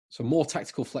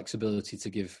tactical flexibility to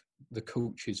give the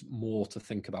coaches more to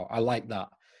think about. I like that.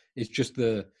 It's just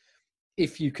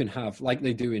if you can have, like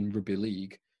they do in rugby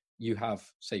league, you have,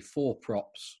 say, 4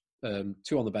 props, 2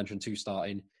 on the bench and 2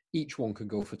 starting. Each one can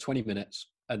go for 20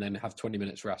 minutes and then have 20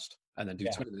 minutes rest and then do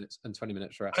 20 minutes and 20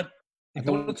 minutes rest. And if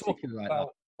you want to talk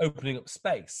about opening up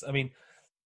space, I mean,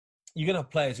 you're going to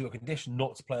have players who are conditioned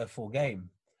not to play a full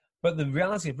game. But the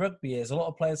reality of rugby is a lot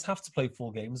of players have to play full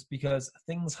games because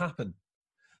things happen.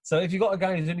 So if you've got a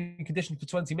guy who's only conditioned for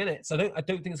 20 minutes, I don't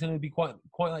think it's going to be quite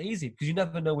that easy because you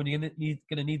never know when you're going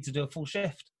to need to do a full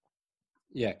shift.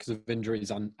 Yeah, because of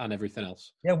injuries and everything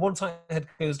else. Yeah, one tight head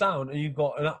goes down and you've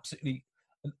got an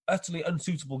utterly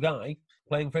unsuitable guy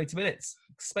playing for 80 minutes.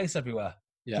 Space everywhere.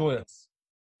 Yeah. Joyous.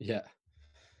 Yeah.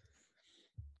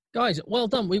 Guys, well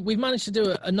done. We've managed to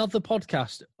do another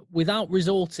podcast without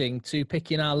resorting to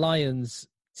picking our Lions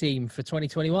team for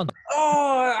 2021.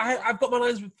 Oh, I've got my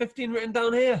Lions 15 written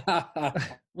down here.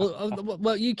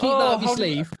 well, you keep that up your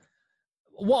sleeve.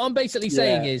 What I'm basically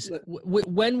saying is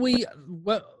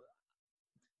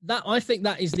I think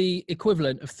that is the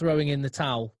equivalent of throwing in the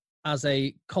towel as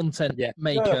a content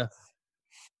maker.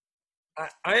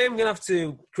 I am going to have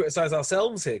to criticise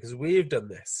ourselves here because we've done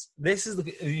this. This is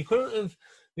the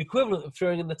equivalent of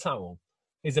throwing in the towel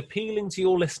is appealing to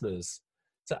your listeners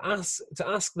to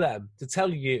ask them to tell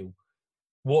you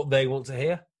what they want to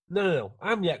hear. No.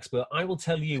 I'm the expert. I will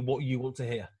tell you what you want to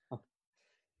hear.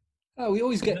 Oh, we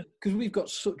always get, because we've got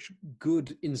such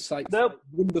good insight.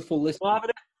 Wonderful listeners. Well,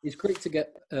 it's great to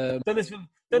get. Done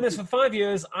this for 5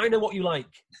 years. I know what you like.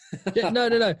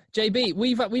 No. JB,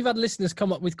 we've had listeners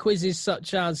come up with quizzes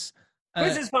such as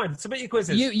quiz is fine. Submit your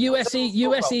quizzes.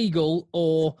 US Eagle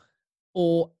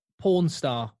or Porn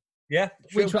Star. Yeah,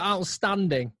 which were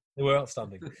outstanding. They were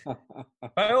outstanding.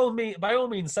 By all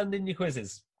means, send in your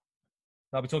quizzes.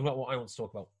 I'll be talking about what I want to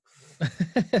talk about.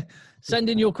 Send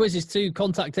in your quizzes to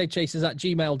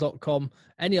contacteggchasers@gmail.com.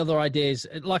 Any other ideas?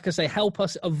 Like I say, help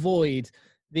us avoid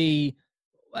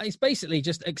it's basically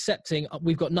just accepting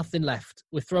we've got nothing left.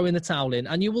 We're throwing the towel in.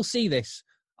 And you will see this.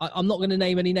 I'm not going to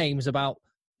name any names about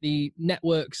the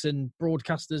networks and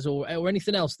broadcasters or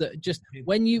anything else that just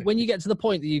when you get to the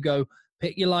point that you go,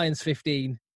 pick your Lions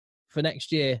 15 for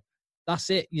next year, that's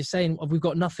it. You're saying we've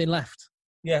got nothing left.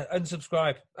 Yeah,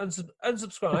 unsubscribe.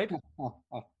 Unsubscribe.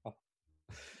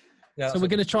 So we're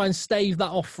going to try and stave that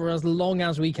off for as long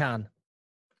as we can.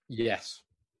 Yes,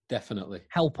 definitely.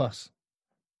 Help us.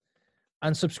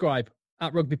 And subscribe.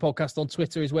 At Rugby Podcast on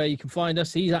Twitter is where you can find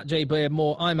us. He's at J. Blair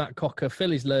Moore. I'm at Cocker.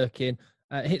 Phil is lurking.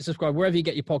 Hit subscribe wherever you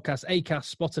get your podcasts.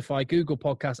 Acast, Spotify, Google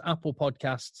Podcasts, Apple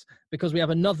Podcasts, because we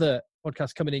have another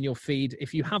podcast coming in your feed.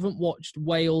 If you haven't watched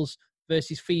Wales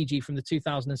versus Fiji from the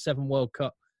 2007 World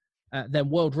Cup, then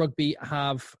World Rugby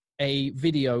have a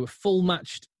video, full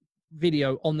matched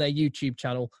video on their YouTube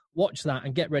channel. Watch that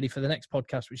and get ready for the next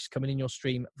podcast, which is coming in your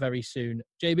stream very soon.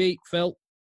 JB, Phil.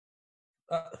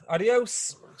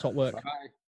 Adios. Top work. Bye.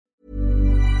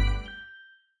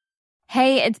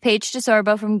 Hey, it's Paige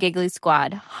DeSorbo from Giggly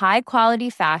Squad. High quality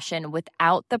fashion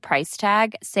without the price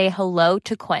tag. Say hello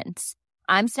to Quince.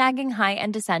 I'm snagging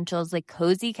high-end essentials like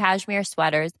cozy cashmere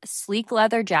sweaters, sleek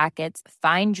leather jackets,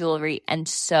 fine jewelry, and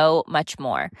so much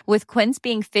more. With Quince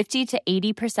being 50 to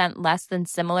 80% less than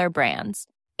similar brands.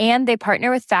 And they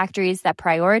partner with factories that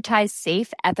prioritize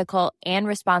safe, ethical, and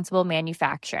responsible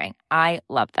manufacturing. I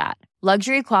love that.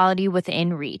 Luxury quality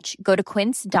within reach. Go to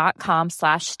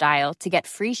quince.com/style to get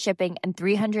free shipping and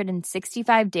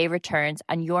 365-day returns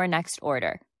on your next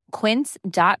order.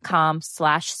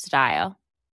 Quince.com/style.